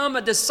become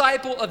a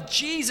disciple of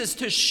Jesus,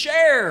 to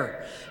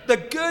share the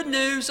good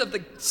news of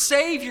the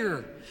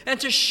Savior and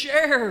to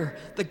share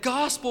the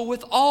gospel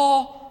with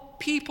all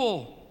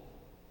people.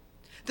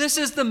 This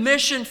is the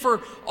mission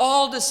for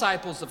all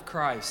disciples of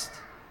Christ,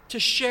 to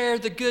share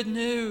the good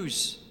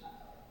news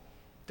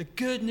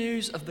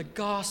of the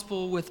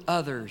gospel with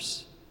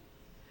others.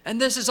 And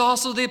this is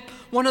also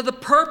one of the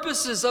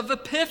purposes of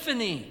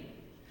Epiphany.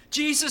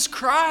 Jesus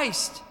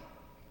Christ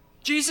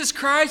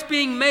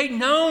being made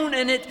known,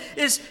 and it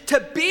is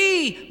to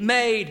be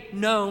made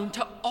known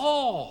to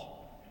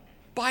all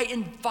by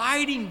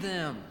inviting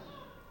them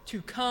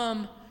to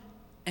come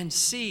and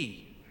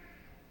see.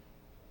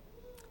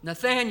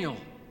 Nathanael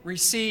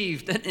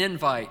received an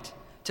invite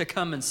to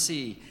come and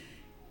see.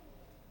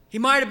 He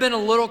might have been a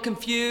little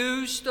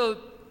confused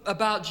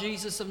about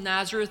Jesus of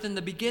Nazareth in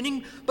the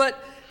beginning,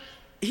 but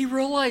he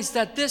realized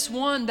that this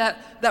one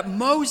that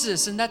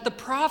Moses and that the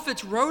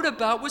prophets wrote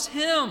about was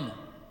him.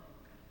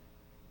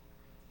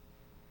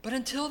 But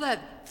until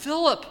that,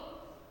 Philip,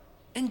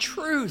 in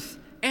truth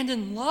and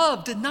in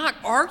love, did not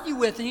argue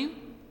with him,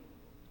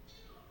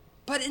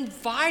 but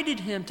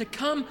invited him to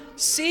come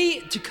see,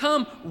 to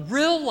come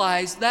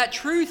realize that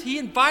truth. He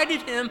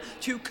invited him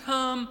to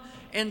come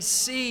and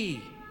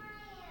see.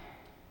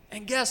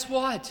 And guess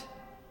what?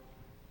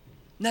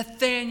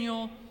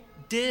 Nathanael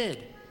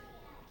did.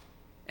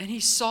 And he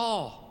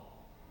saw.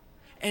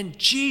 And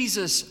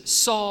Jesus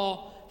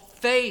saw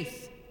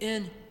faith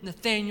in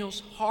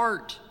Nathanael's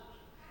heart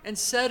and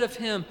said of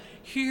him,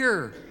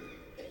 Here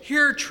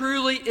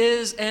truly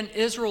is an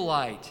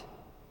Israelite.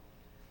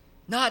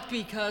 Not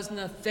because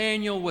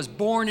Nathanael was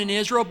born in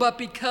Israel, but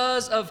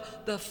because of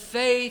the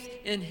faith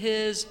in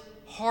his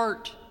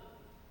heart.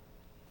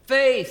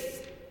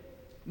 Faith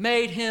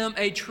made him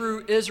a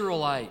true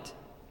Israelite.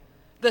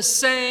 The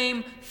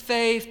same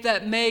faith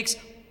that makes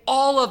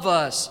all of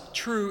us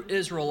true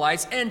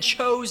Israelites and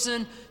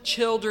chosen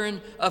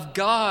children of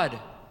God.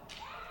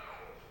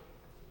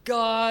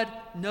 God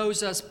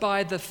knows us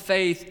by the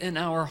faith in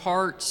our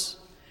hearts.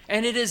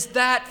 And it is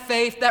that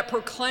faith that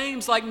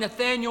proclaims, like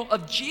Nathanael,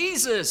 of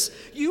Jesus,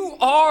 you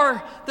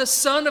are the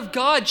Son of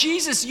God.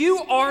 Jesus, you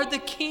are the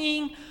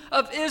King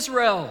of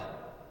Israel.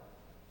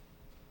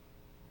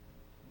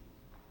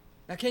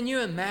 Now, can you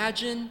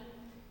imagine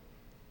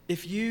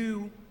if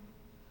you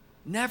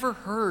never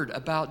heard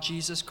about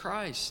Jesus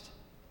Christ?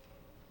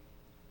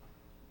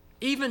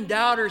 Even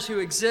doubters who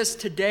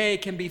exist today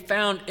can be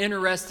found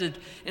interested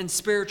in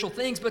spiritual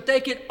things, but they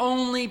can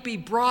only be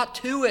brought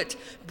to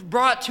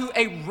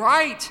a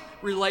right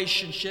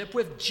relationship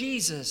with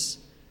Jesus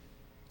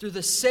through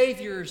the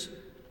Savior's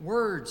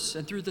words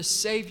and through the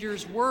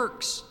Savior's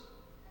works.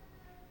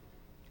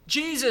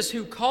 Jesus,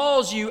 who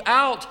calls you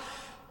out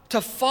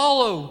to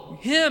follow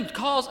him,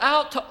 calls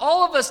out to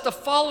all of us to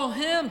follow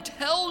him,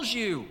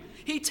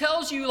 he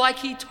tells you like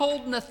he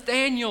told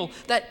Nathanael,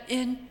 that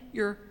in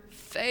your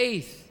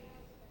faith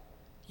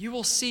you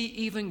will see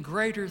even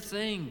greater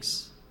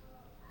things.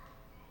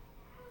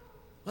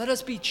 Let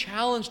us be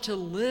challenged to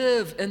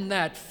live in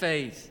that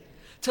faith,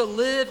 to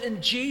live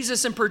in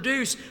Jesus and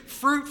produce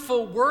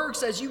fruitful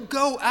works as you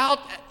go out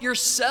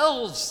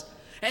yourselves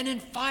and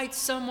invite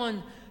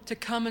someone to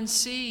come and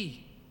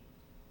see.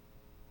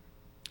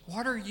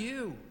 What are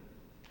you?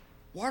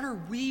 What are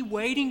we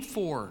waiting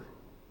for?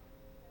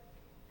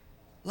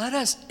 Let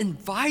us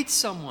invite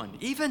someone,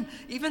 even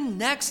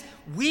next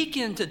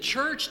weekend, to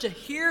church to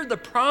hear the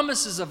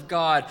promises of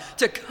God,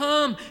 to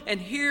come and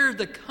hear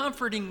the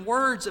comforting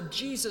words of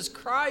Jesus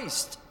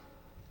Christ,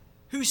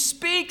 who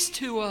speaks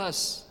to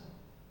us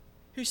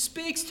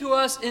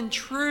in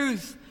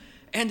truth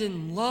and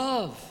in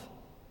love,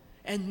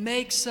 and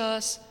makes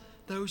us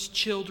those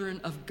children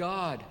of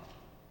God.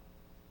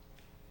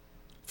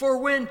 For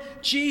when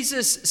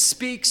Jesus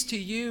speaks to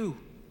you,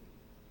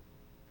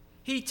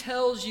 he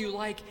tells you,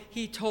 like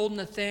he told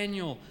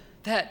Nathanael,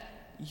 that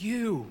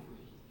you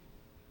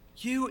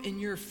in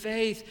your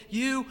faith,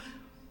 you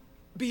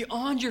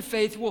beyond your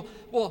faith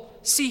will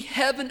see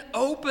heaven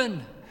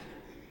open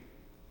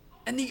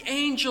and the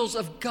angels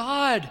of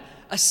God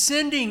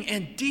ascending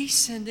and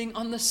descending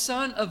on the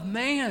Son of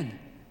Man.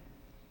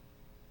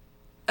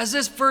 As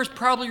this verse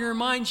probably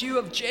reminds you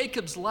of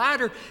Jacob's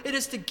ladder, it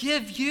is to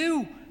give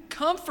you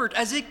comfort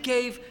as it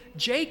gave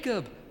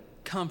Jacob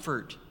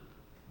comfort.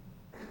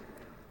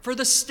 For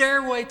the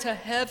stairway to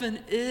heaven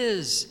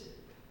is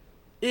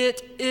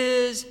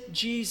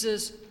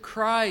Jesus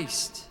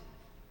Christ.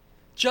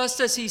 Just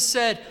as he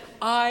said,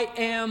 I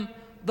am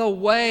the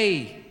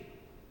way,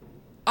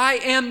 I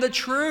am the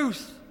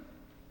truth,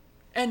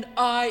 and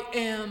I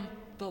am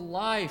the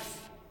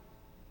life.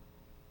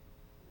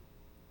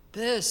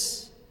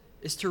 This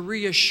is to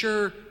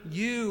reassure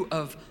you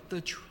of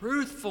the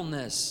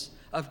truthfulness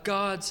of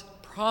God's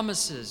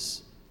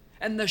promises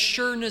and the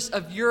sureness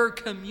of your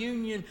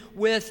communion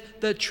with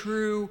the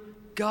true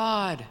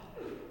God.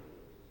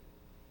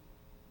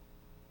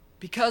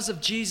 Because of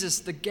Jesus,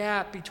 the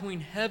gap between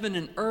heaven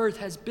and earth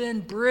has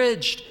been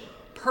bridged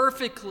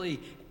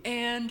perfectly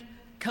and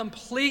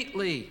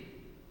completely.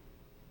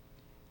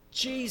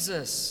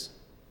 Jesus,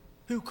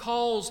 who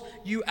calls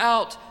you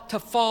out to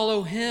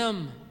follow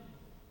him,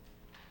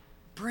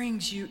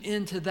 brings you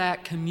into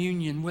that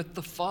communion with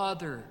the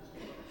Father,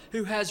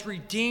 who has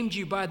redeemed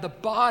you by the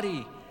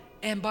body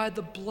and by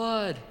the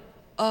blood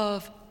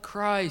of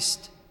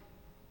Christ.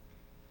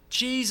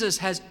 Jesus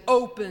has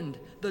opened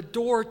the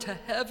door to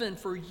heaven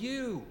for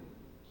you,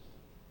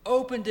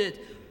 opened it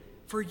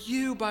for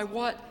you by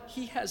what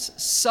he has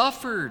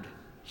suffered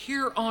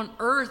here on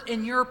earth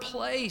in your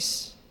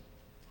place,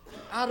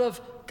 out of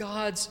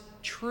God's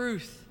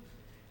truth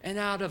and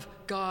out of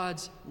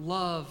God's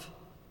love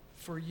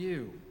for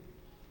you.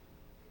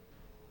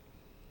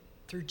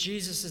 Through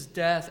Jesus'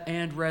 death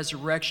and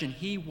resurrection,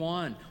 he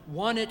won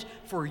it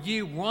for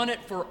you, won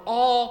it for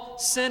all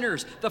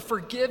sinners, the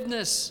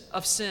forgiveness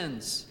of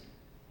sins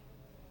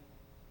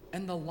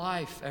and the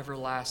life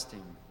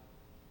everlasting.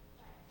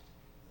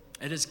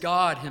 It is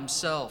God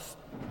himself,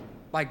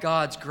 by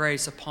God's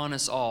grace upon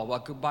us all,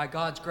 by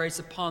God's grace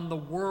upon the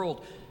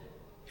world,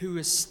 who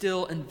is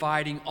still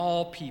inviting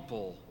all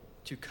people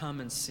to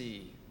come and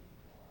see,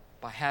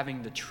 by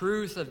having the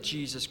truth of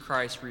Jesus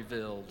Christ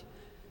revealed,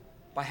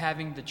 by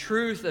having the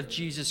truth of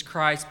Jesus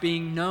Christ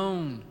being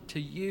known to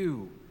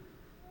you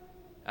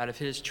out of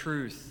his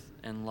truth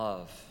and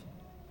love.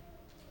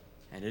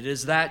 And it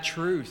is that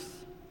truth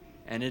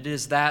and it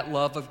is that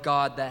love of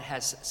God that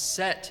has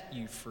set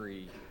you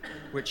free,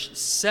 which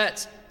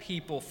sets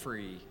people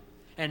free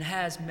and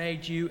has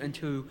made you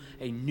into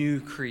a new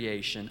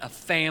creation, a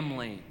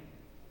family,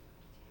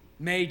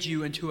 made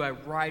you into a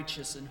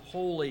righteous and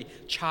holy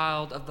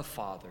child of the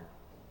Father,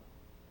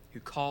 who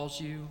calls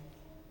you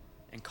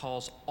and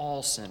calls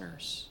all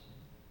sinners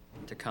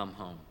to come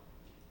home.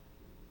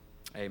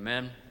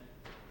 Amen.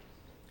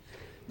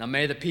 Now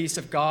may the peace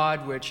of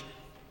God, which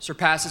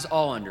surpasses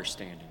all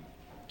understanding,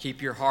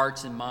 keep your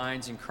hearts and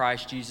minds in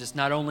Christ Jesus,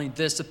 not only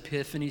this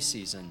Epiphany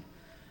season,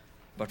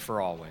 but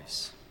for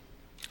always.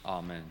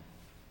 Amen.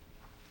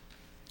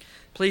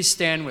 Please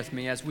stand with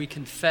me as we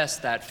confess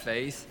that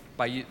faith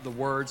by the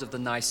words of the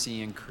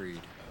Nicene Creed.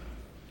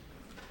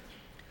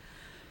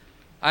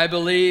 I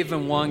believe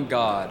in one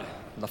God,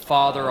 the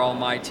Father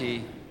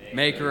Almighty,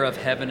 maker of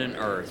heaven and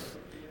earth,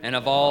 and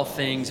of all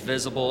things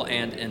visible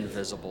and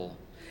invisible,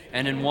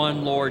 and in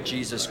one Lord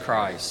Jesus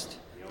Christ,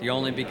 the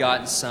only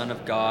begotten Son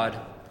of God,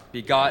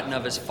 begotten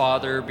of his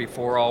Father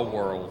before all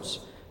worlds,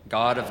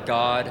 God of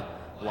God,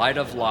 light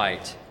of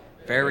light,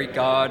 very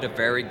God of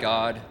very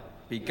God,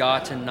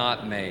 begotten,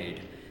 not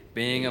made,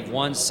 being of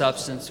one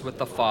substance with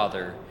the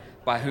Father,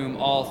 by whom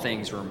all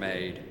things were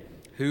made,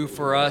 who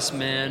for us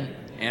men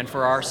and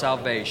for our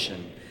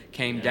salvation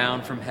came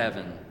down from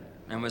heaven,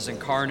 and was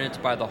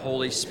incarnate by the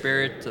Holy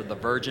Spirit of the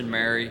Virgin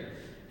Mary,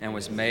 and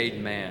was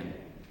made man,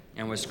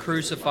 and was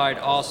crucified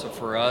also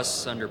for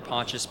us under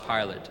Pontius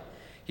Pilate.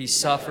 He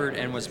suffered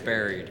and was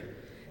buried,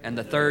 and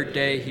the third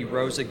day he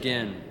rose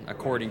again,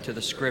 according to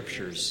the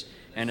Scriptures,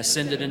 and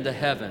ascended into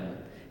heaven,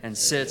 and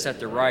sits at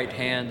the right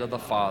hand of the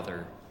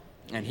Father.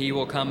 And he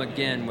will come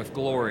again with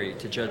glory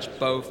to judge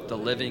both the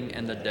living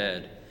and the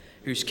dead,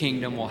 whose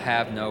kingdom will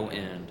have no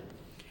end.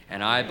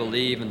 And I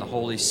believe in the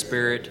Holy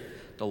Spirit,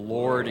 the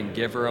Lord and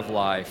giver of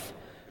life,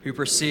 who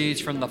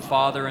proceeds from the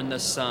Father and the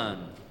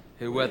Son,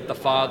 who with the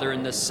Father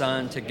and the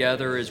Son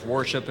together is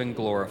worshiped and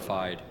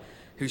glorified,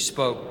 who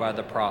spoke by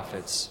the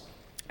prophets.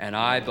 And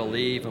I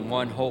believe in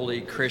one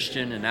holy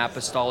Christian and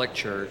apostolic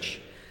church.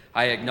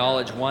 I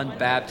acknowledge one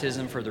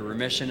baptism for the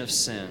remission of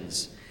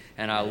sins,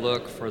 and I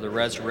look for the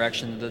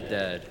resurrection of the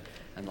dead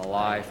and the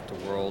life of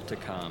the world to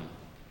come.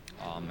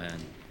 Amen.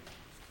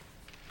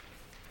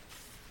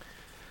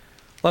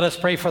 Let us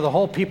pray for the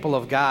whole people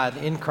of God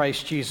in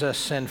Christ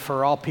Jesus and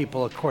for all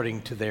people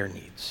according to their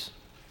needs.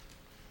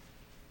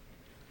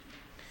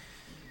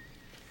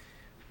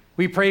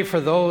 We pray for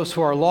those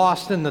who are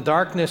lost in the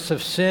darkness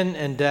of sin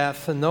and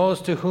death, and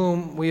those to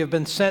whom we have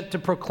been sent to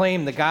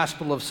proclaim the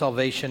gospel of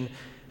salvation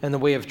and the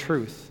way of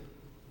truth.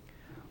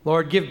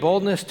 Lord, give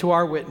boldness to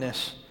our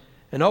witness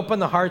and open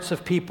the hearts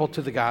of people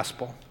to the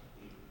gospel.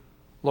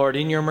 Lord,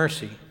 in your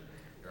mercy,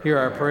 hear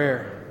our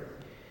prayer.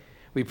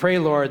 We pray,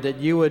 Lord, that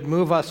you would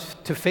move us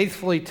to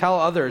faithfully tell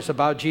others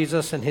about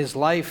Jesus and his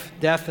life,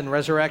 death, and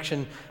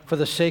resurrection for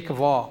the sake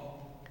of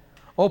all.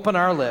 Open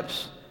our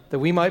lips that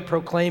we might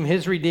proclaim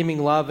his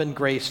redeeming love and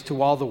grace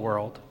to all the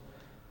world.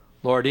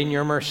 Lord, in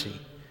your mercy,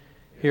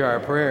 hear our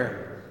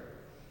prayer.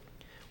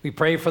 We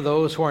pray for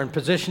those who are in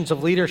positions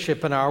of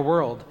leadership in our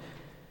world,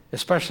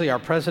 especially our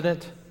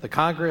president, the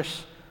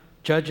Congress,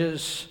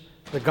 judges,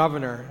 the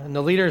governor, and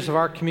the leaders of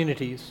our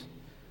communities.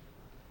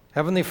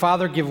 Heavenly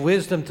Father, give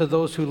wisdom to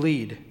those who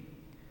lead.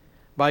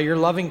 By your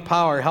loving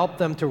power, help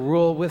them to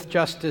rule with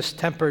justice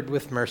tempered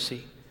with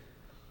mercy.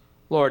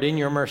 Lord, in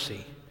your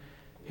mercy,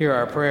 hear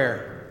our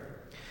prayer.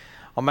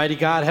 Almighty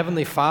God,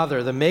 Heavenly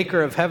Father, the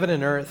maker of heaven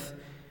and earth,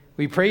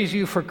 we praise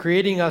you for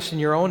creating us in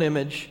your own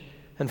image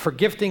and for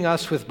gifting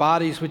us with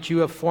bodies which you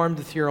have formed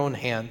with your own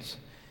hands.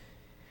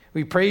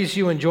 We praise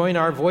you and join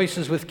our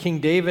voices with King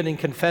David in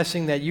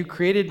confessing that you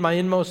created my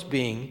inmost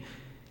being.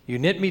 You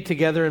knit me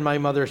together in my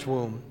mother's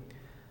womb.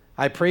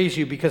 I praise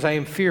you because I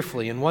am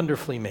fearfully and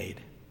wonderfully made.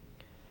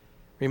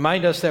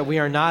 Remind us that we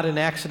are not an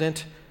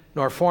accident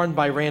nor formed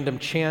by random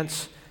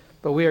chance,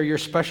 but we are your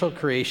special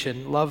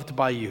creation, loved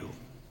by you.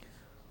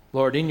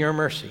 Lord, in your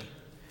mercy,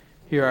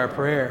 hear our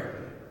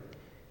prayer.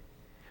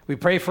 We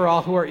pray for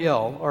all who are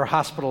ill or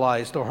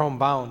hospitalized or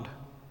homebound.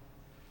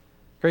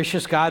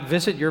 Gracious God,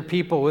 visit your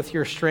people with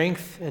your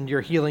strength and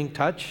your healing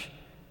touch,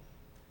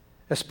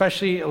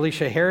 especially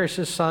Alicia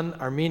Harris's son,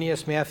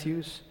 Arminius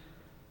Matthews,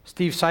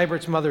 Steve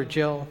Seibert's mother,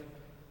 Jill,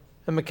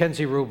 and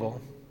Mackenzie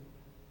Rubel.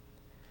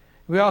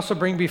 We also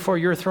bring before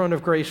your throne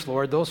of grace,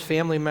 Lord, those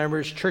family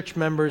members, church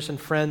members, and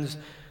friends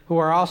who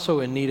are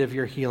also in need of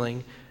your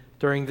healing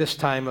during this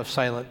time of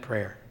silent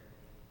prayer.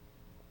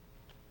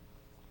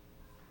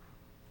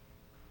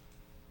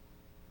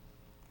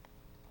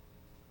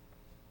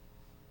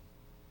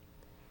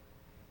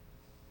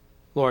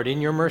 Lord,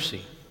 in your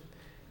mercy,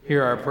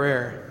 hear our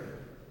prayer.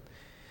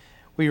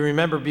 We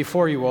remember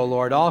before you, O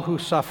Lord, all who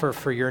suffer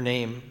for your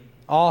name,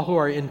 all who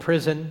are in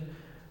prison,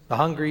 the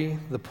hungry,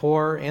 the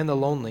poor, and the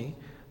lonely,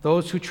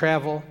 those who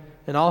travel,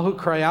 and all who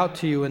cry out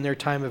to you in their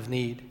time of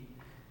need.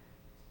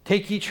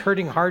 Take each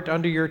hurting heart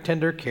under your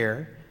tender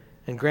care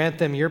and grant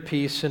them your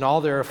peace in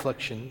all their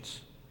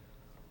afflictions.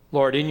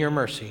 Lord, in your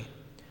mercy,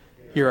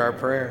 hear our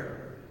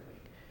prayer.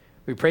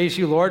 We praise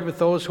you, Lord, with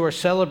those who are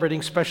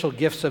celebrating special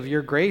gifts of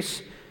your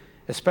grace,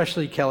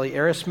 especially Kelly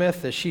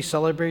Arrowsmith as she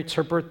celebrates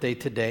her birthday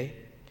today.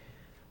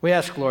 We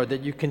ask, Lord,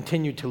 that you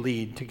continue to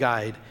lead, to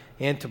guide,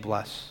 and to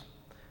bless.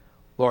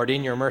 Lord,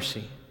 in your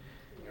mercy,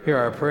 hear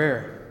our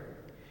prayer.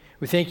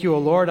 We thank you, O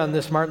Lord, on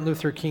this Martin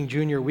Luther King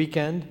Jr.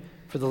 weekend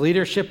for the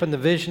leadership and the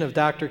vision of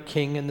Dr.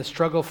 King and the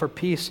struggle for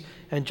peace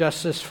and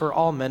justice for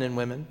all men and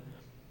women.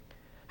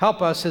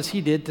 Help us, as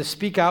he did, to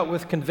speak out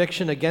with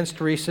conviction against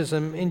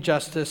racism,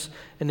 injustice,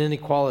 and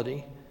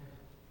inequality.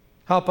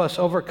 Help us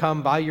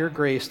overcome by your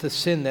grace the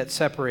sin that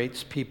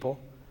separates people.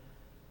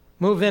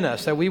 Move in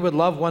us that we would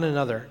love one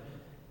another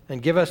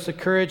and give us the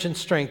courage and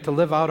strength to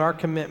live out our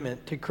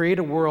commitment to create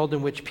a world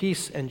in which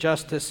peace and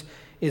justice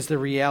is the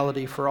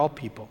reality for all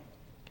people.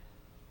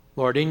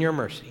 Lord, in your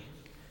mercy,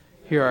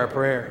 hear our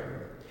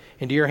prayer.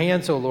 Into your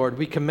hands, O Lord,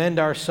 we commend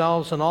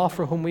ourselves and all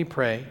for whom we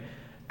pray,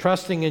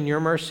 trusting in your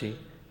mercy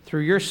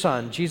through your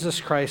Son,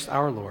 Jesus Christ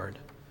our Lord.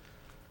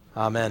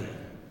 Amen.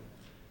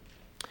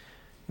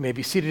 You may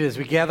be seated as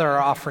we gather our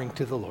offering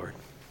to the Lord.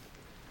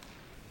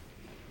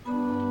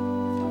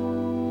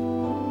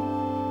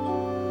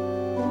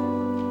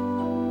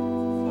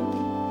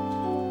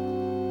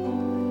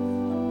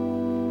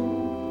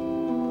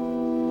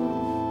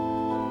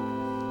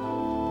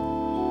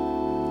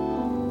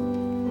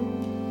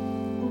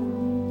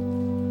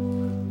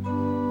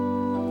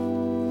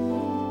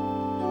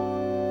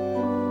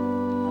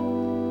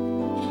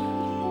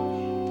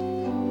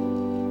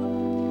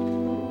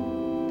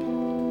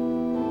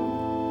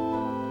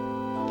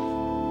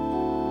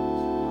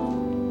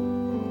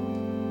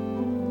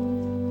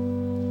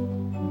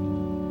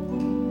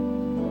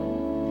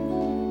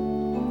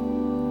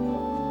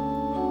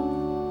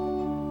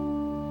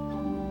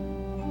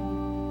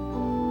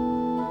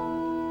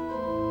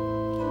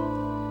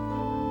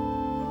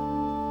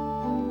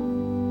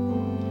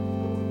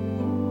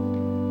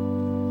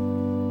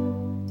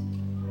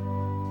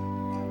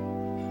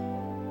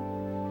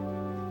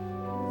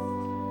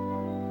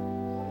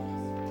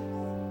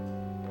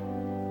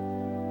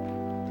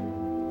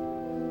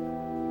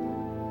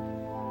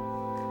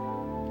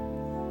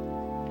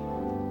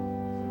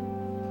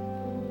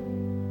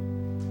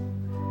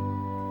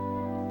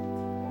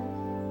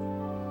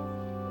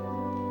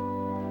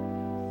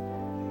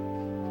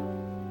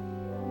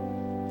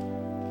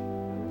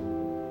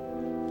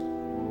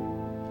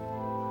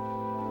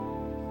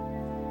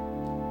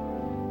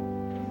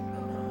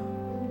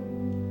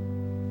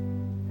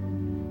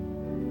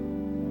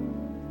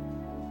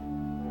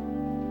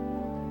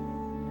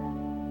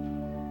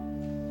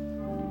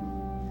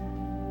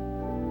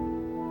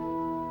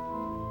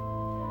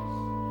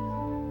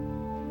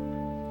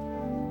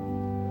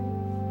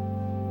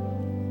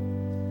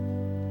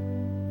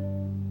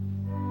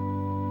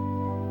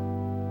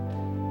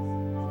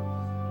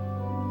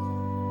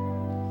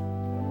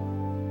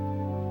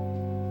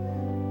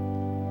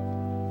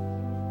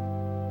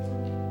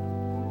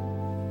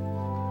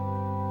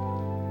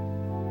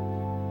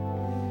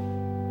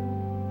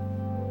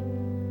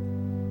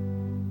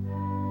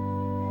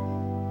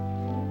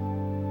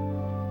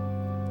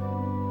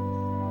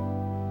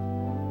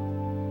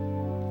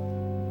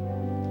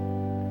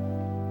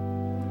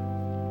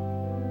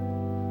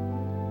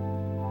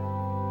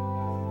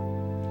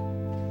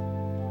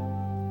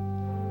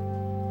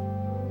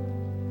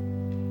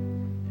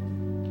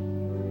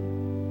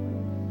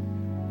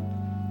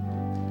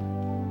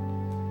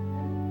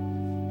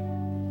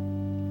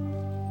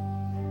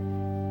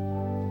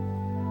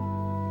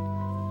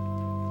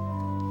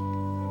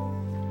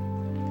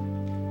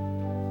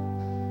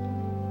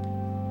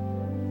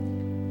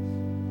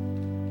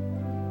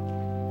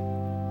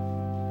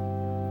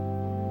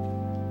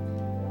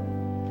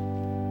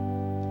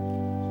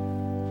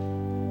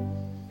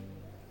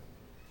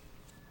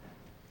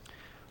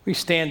 We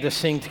stand to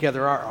sing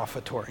together our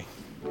offertory.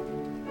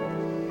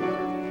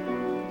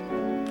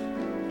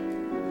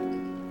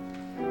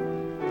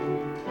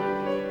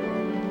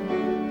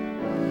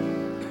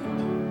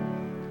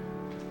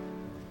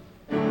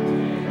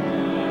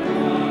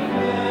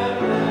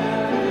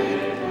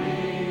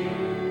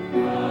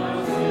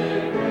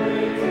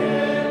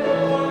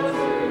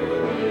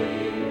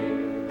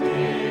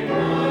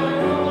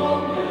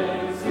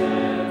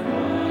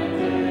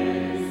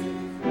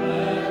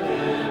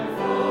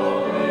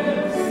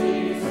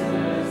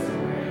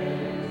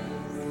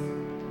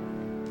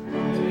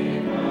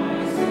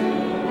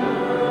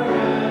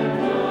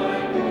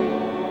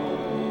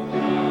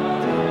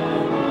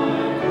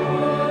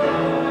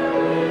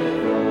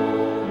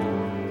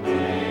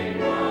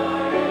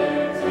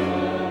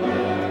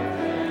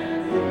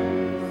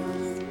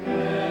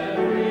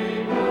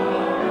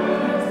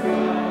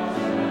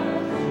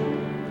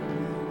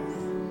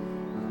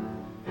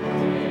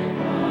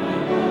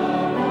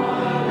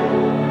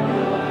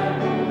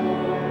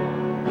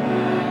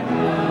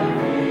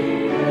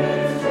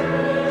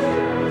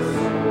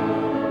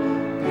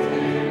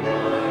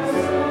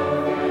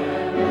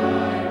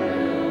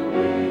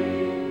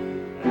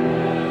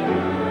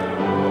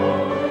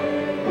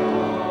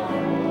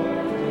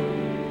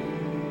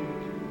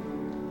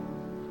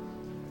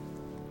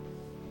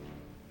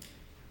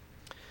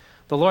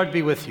 The Lord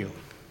be with you.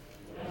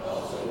 And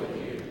also with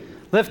you.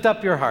 Lift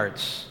up your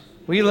hearts.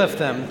 We lift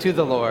them to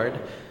the Lord.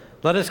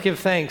 Let us give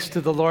thanks to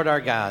the Lord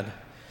our God.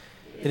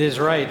 It is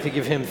right to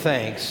give him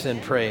thanks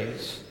and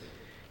praise.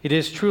 It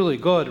is truly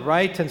good,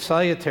 right, and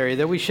salutary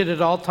that we should at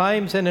all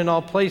times and in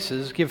all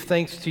places give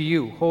thanks to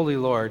you, Holy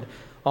Lord,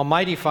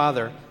 Almighty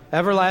Father,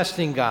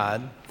 everlasting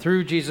God,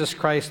 through Jesus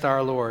Christ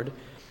our Lord,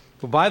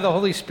 who by the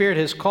Holy Spirit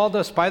has called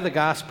us by the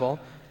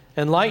gospel,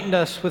 enlightened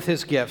us with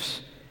his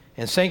gifts,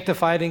 and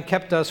sanctified and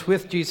kept us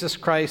with Jesus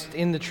Christ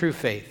in the true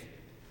faith.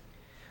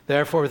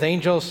 Therefore, with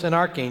angels and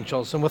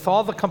archangels, and with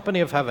all the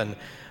company of heaven,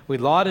 we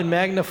laud and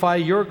magnify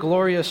your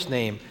glorious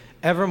name,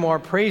 evermore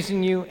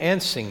praising you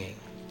and singing.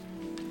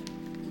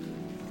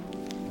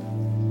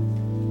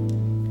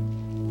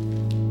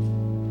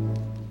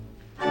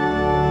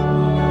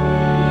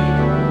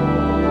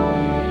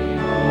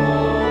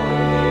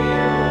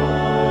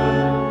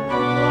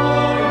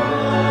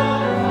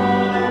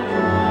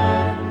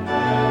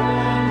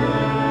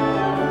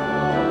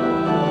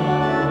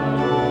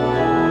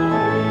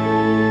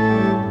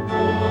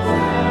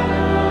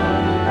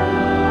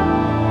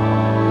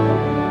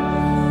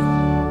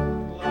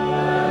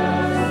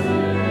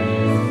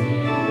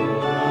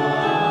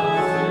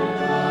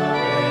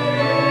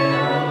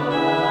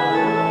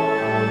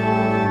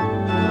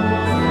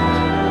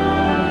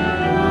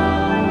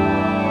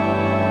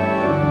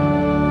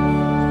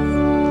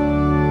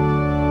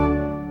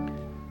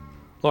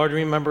 Lord,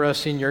 remember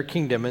us in your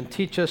kingdom and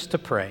teach us to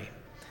pray.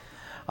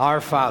 Our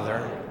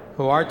Father,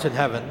 who art in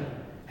heaven,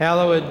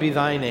 hallowed be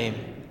thy name.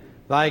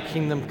 Thy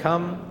kingdom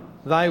come,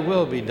 thy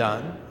will be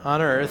done,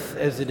 on earth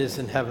as it is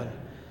in heaven.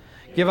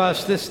 Give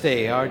us this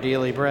day our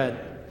daily bread,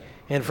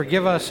 and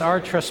forgive us our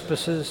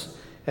trespasses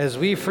as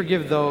we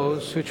forgive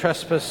those who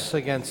trespass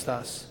against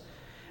us.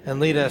 And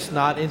lead us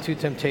not into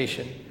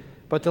temptation,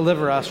 but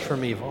deliver us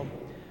from evil.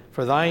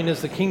 For thine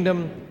is the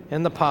kingdom,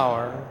 and the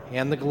power,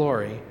 and the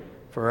glory,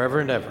 forever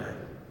and ever.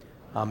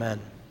 Amen.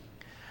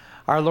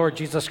 Our Lord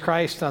Jesus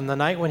Christ, on the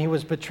night when he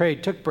was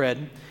betrayed, took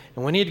bread,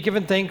 and when he had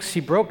given thanks,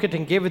 he broke it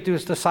and gave it to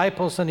his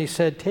disciples, and he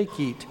said, "Take,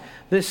 eat.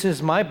 This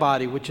is my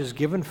body, which is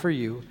given for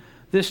you.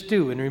 This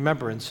do in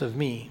remembrance of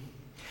me."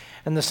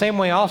 In the same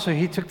way also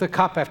he took the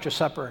cup after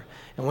supper,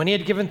 and when he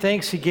had given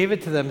thanks, he gave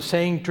it to them,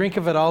 saying, "Drink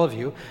of it, all of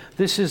you.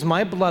 This is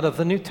my blood of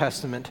the New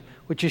Testament,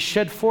 which is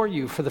shed for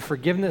you for the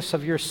forgiveness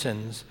of your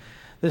sins.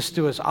 This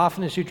do as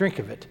often as you drink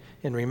of it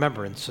in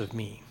remembrance of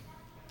me."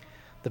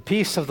 The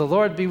peace of the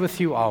Lord be with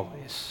you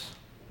always.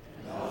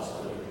 And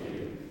also with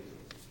you.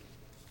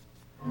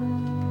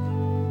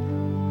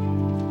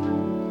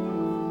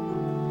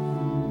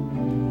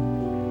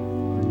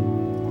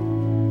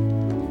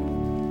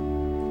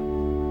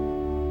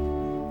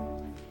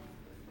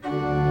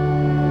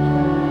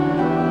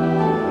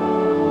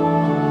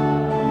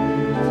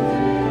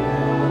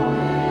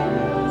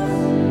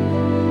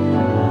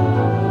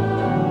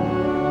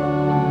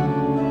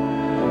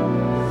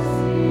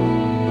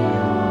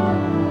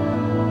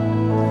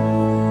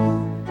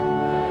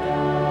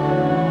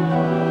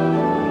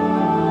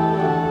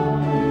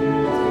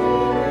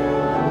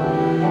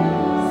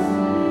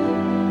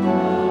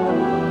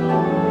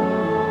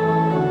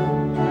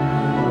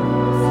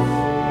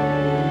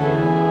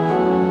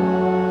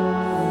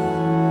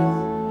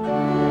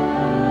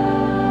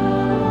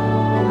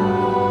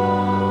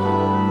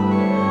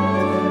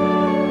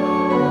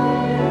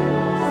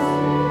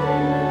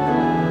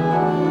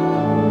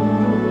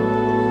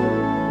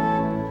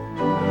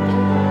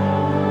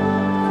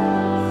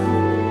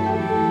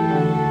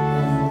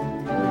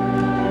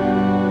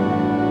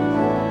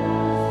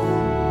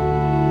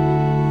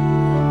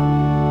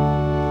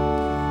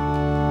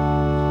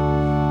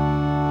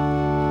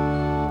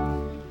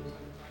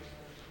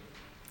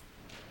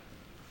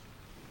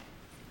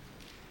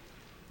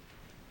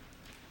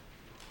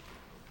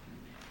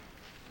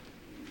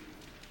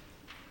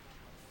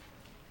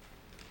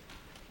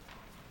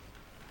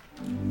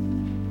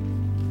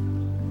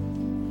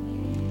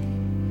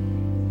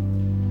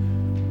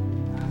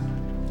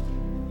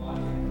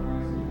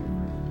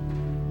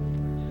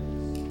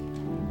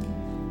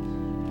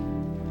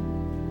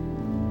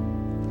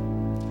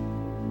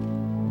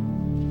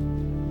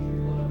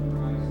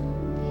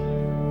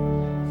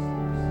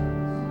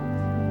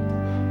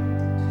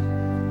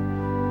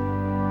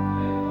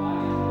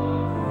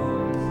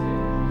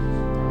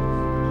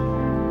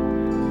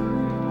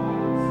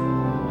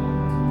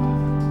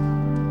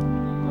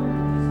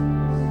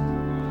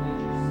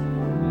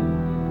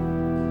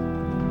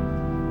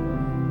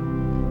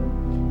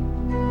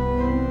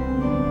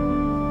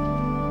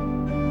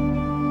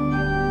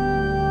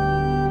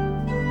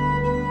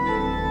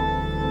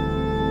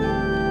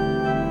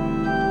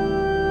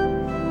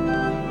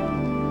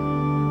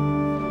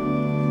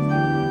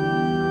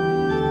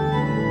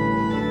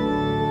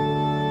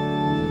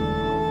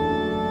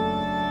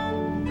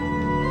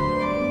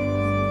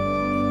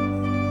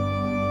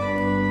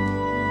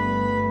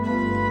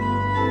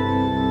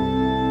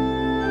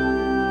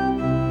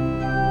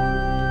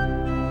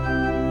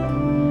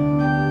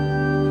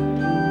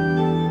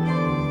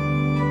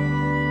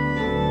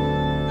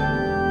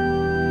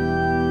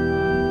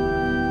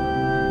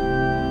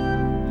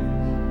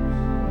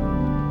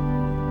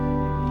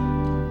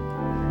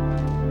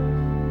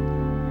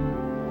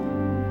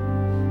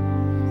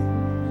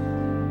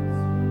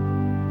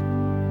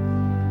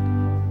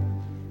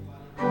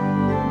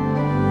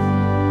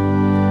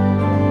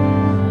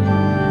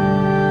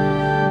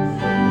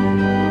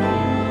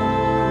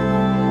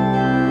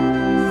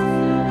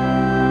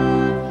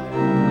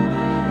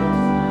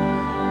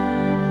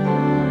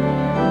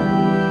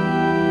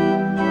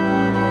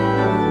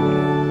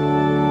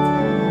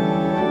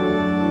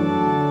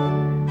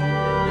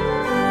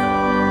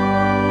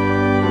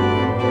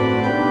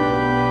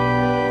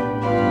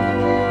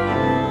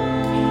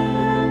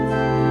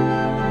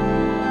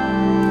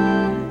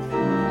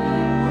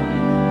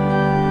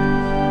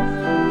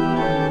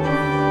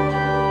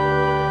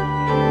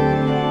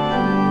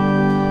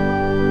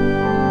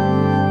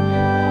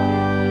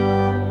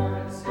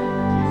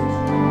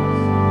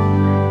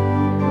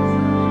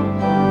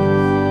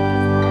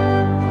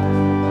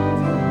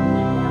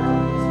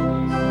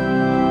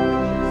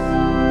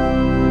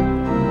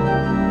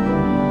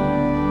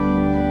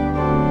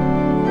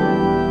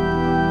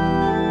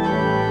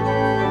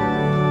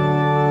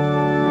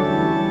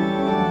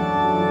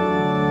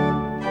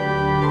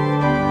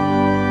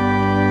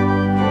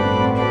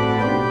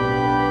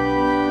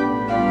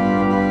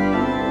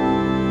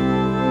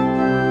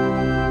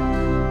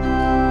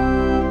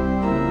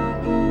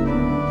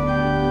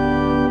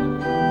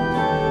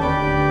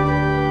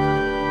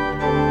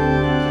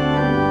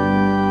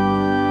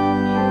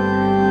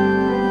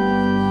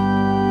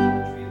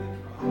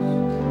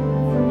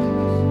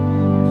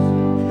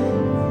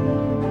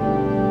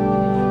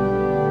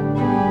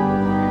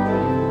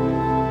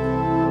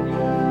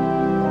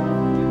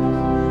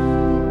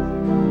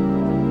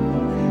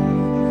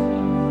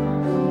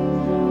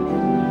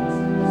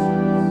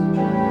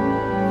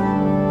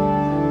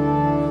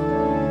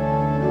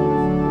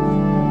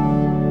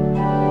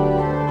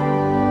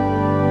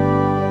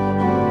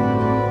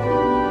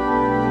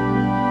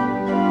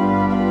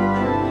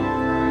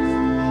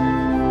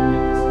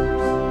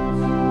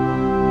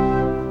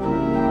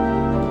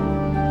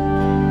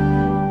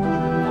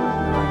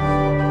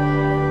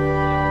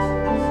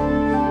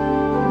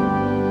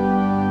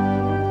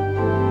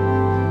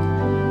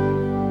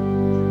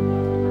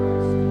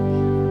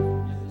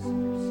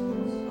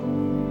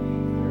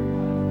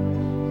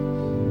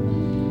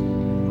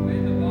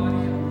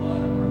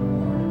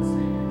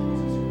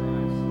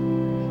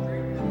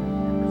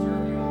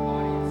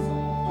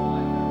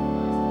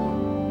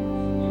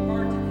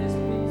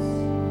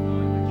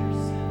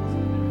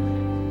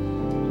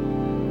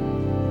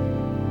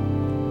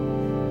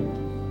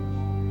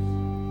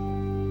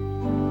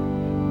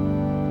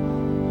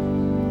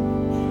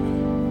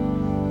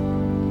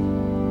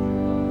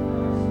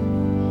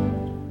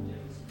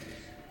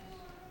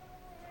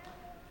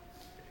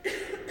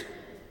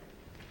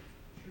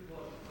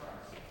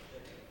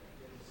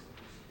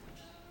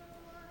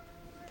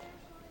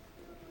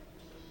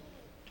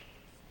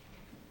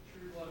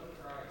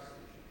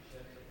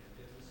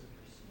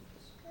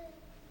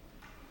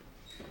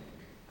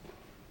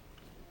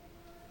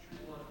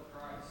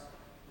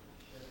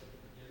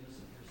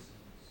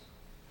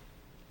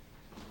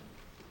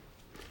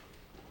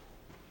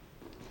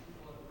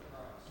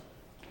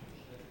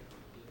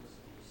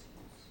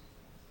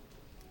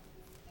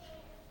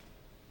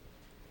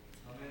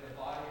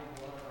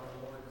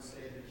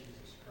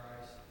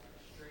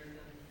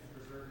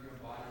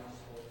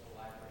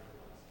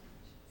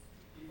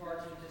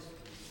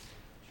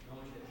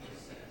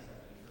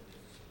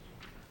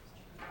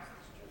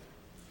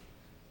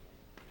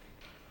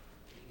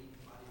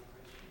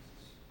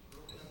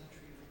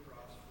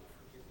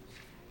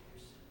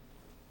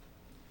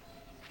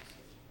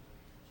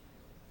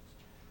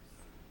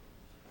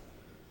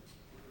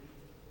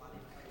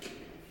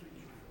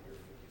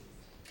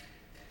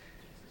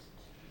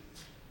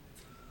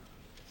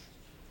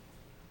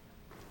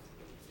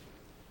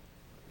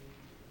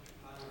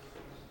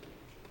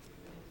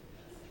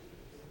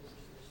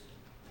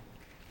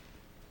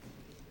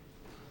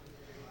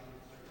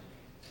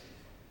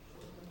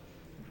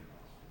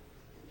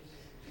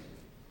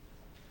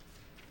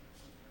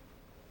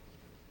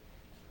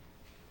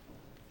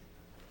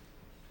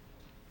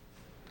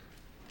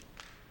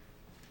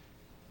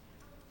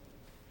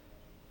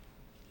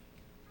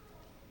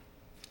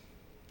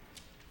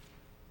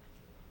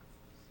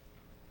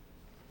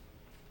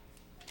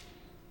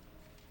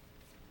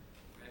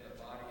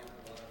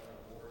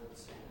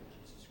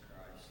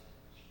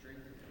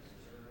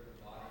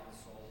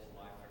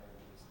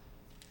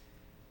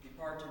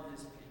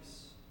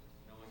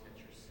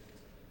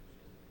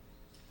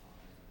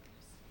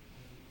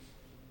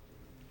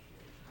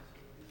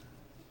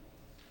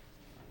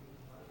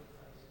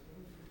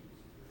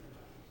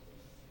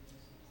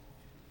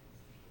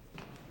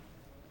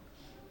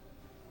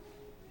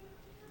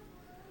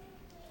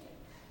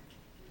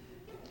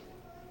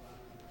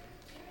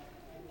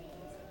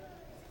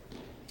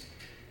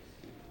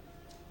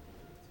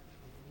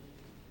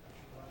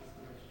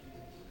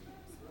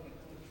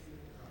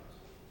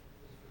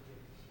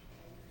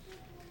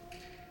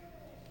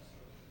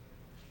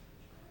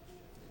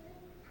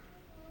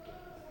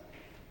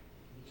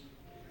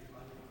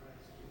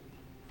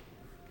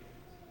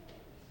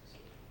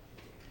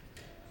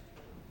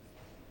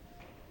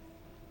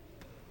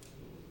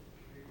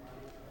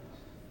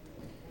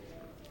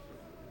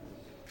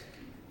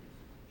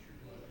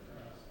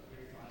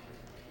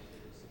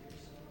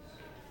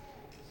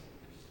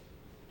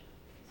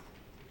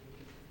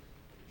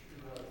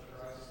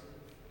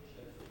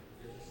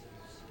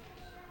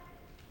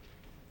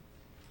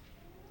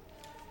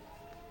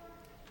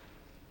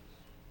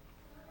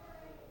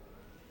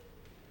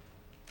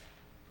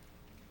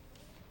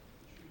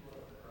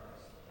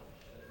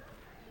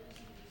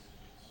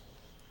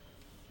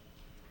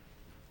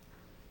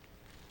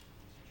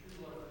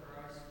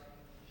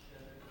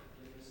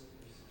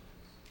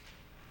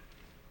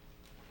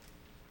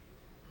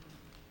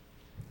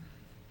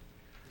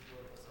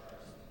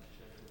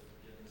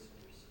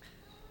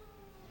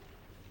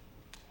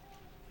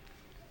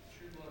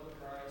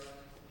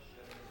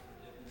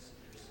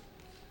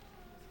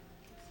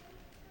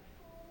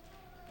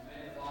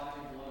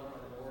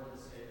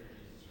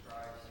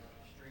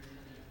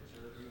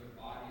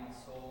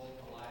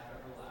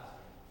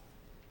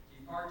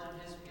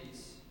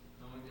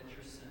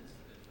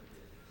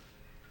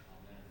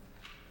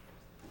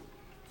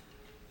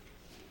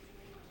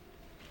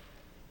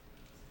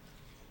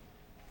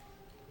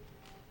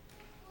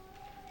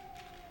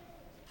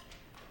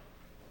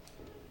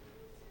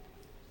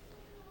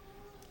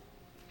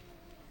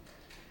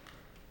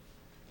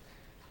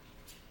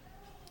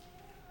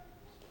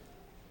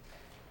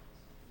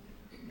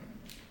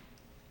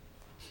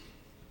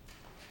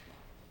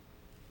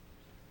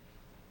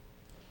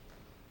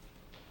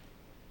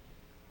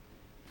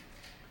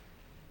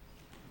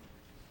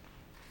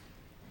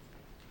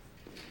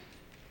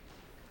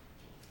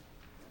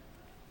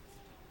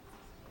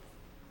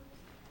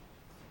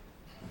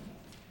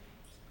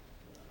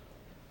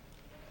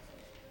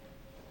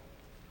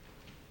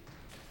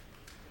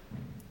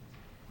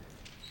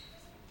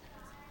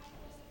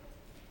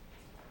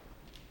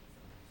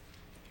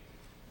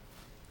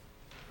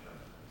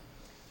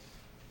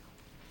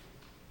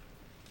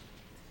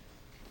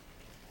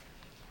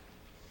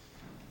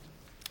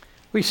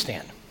 We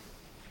stand.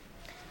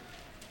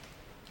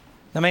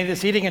 Now may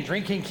this eating and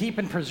drinking keep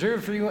and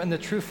preserve for you in the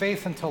true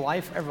faith until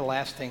life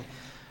everlasting.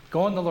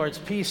 Go in the Lord's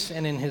peace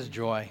and in his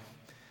joy.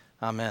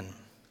 Amen.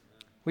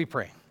 We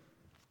pray.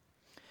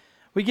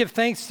 We give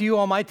thanks to you,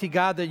 Almighty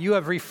God, that you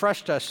have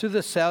refreshed us through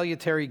this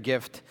salutary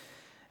gift,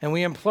 and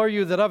we implore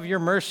you that of your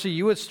mercy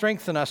you would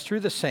strengthen us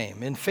through the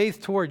same, in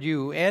faith toward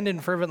you and in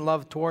fervent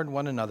love toward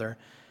one another,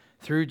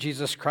 through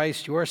Jesus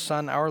Christ, your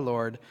Son, our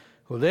Lord,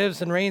 who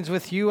lives and reigns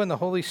with you and the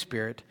Holy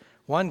Spirit,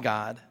 one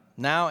God,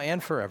 now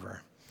and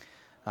forever.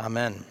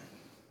 Amen.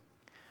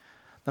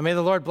 Now may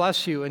the Lord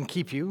bless you and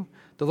keep you.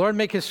 The Lord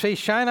make his face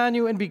shine on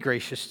you and be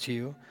gracious to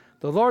you.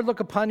 The Lord look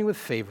upon you with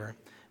favor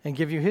and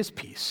give you his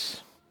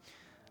peace.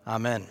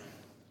 Amen.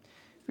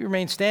 We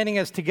remain standing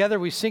as together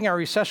we sing our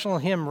recessional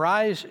hymn,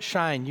 Rise,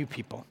 Shine, You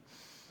People.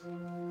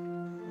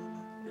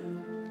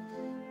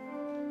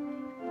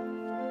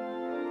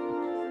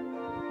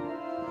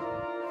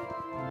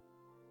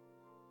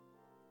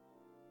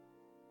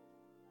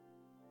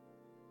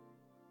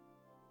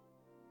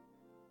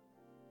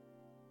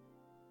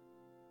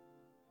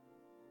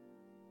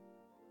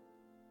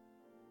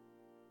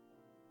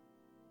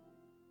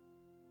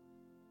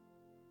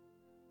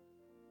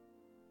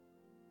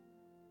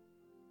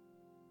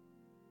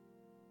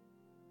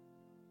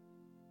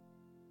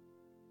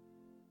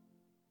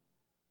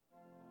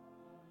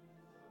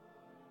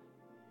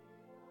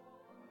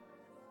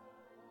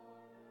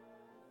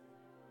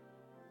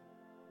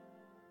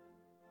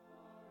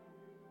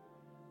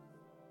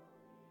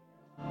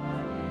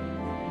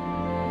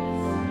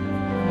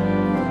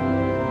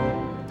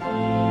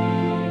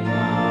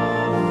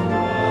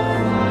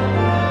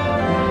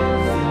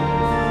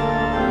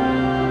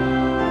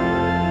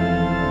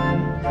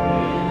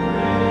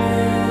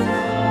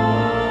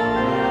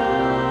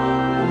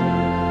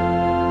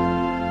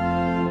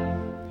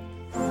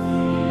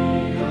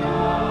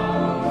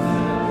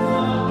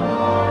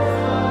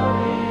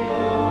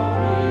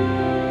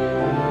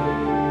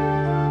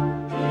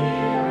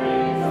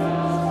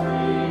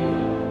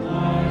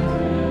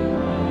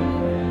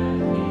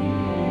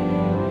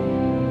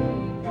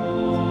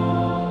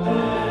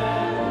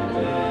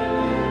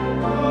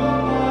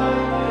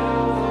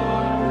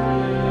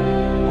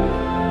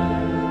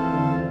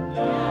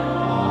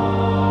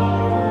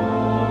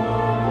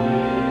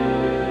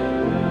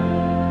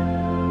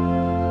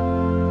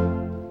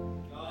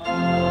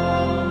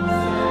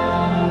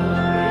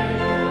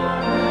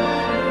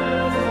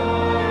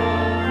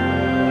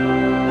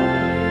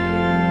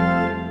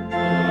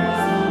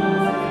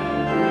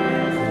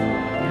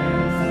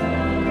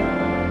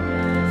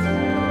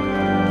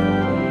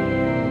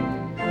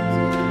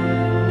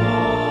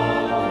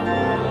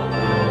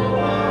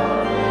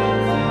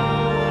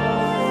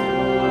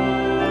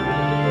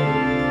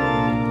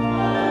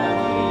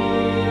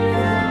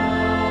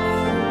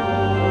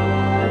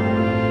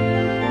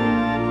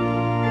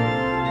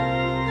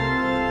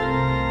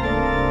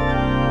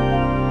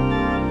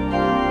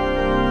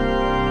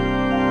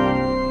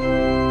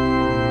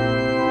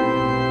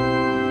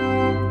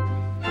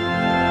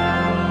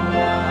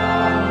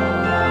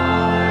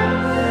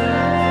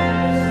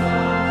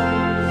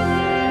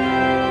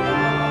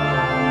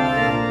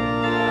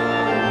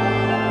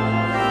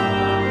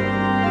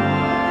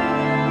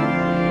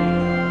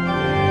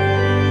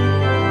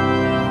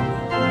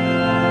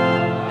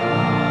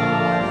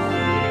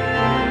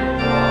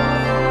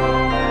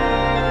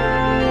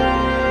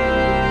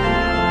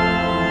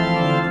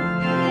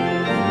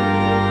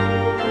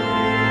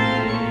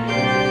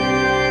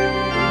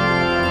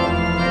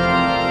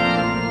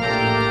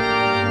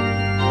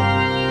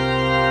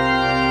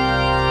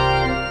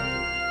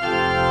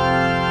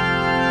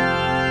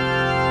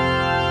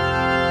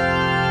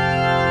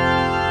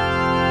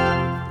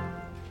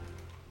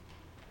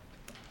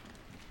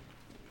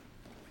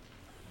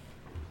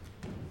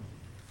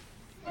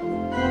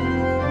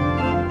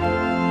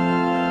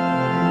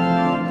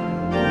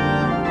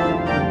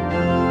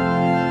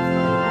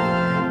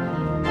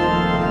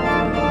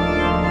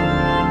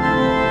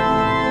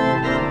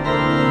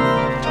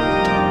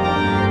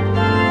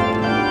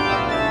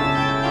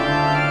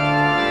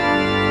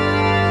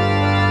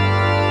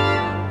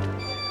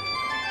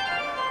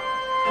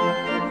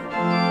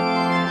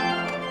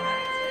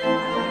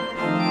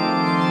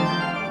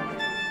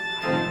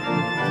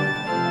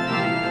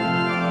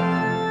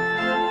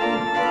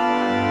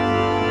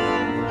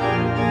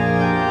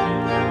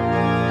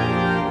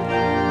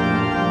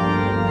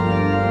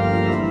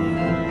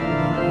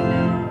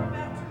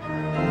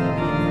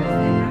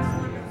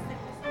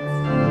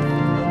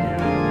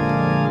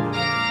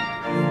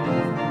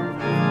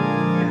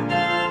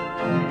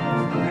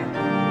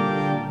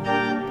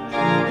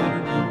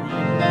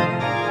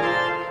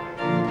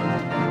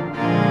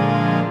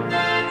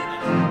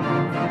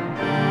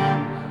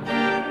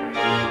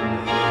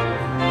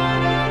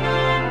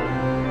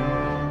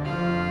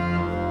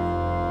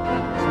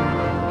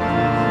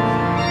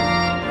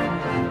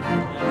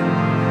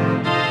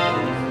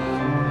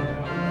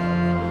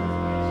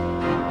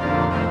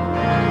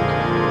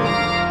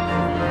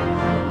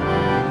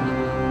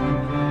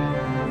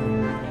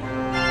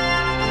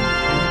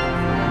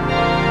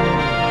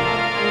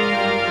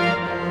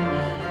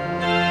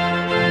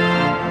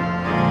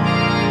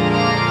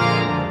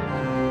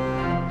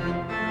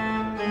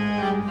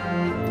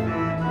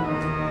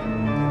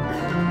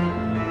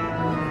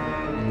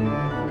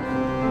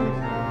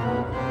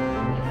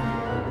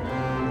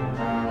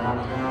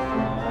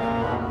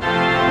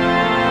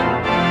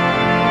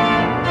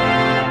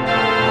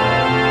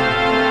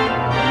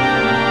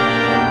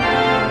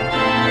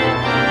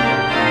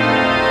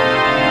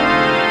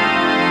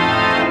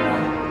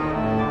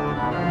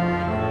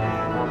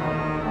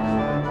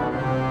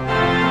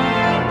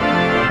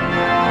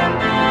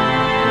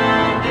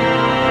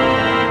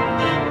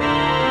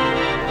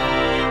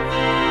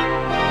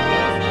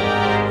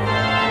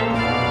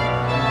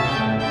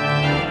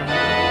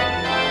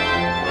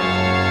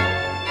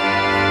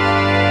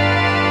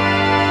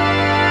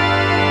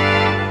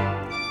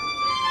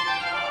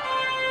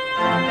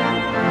 Amen.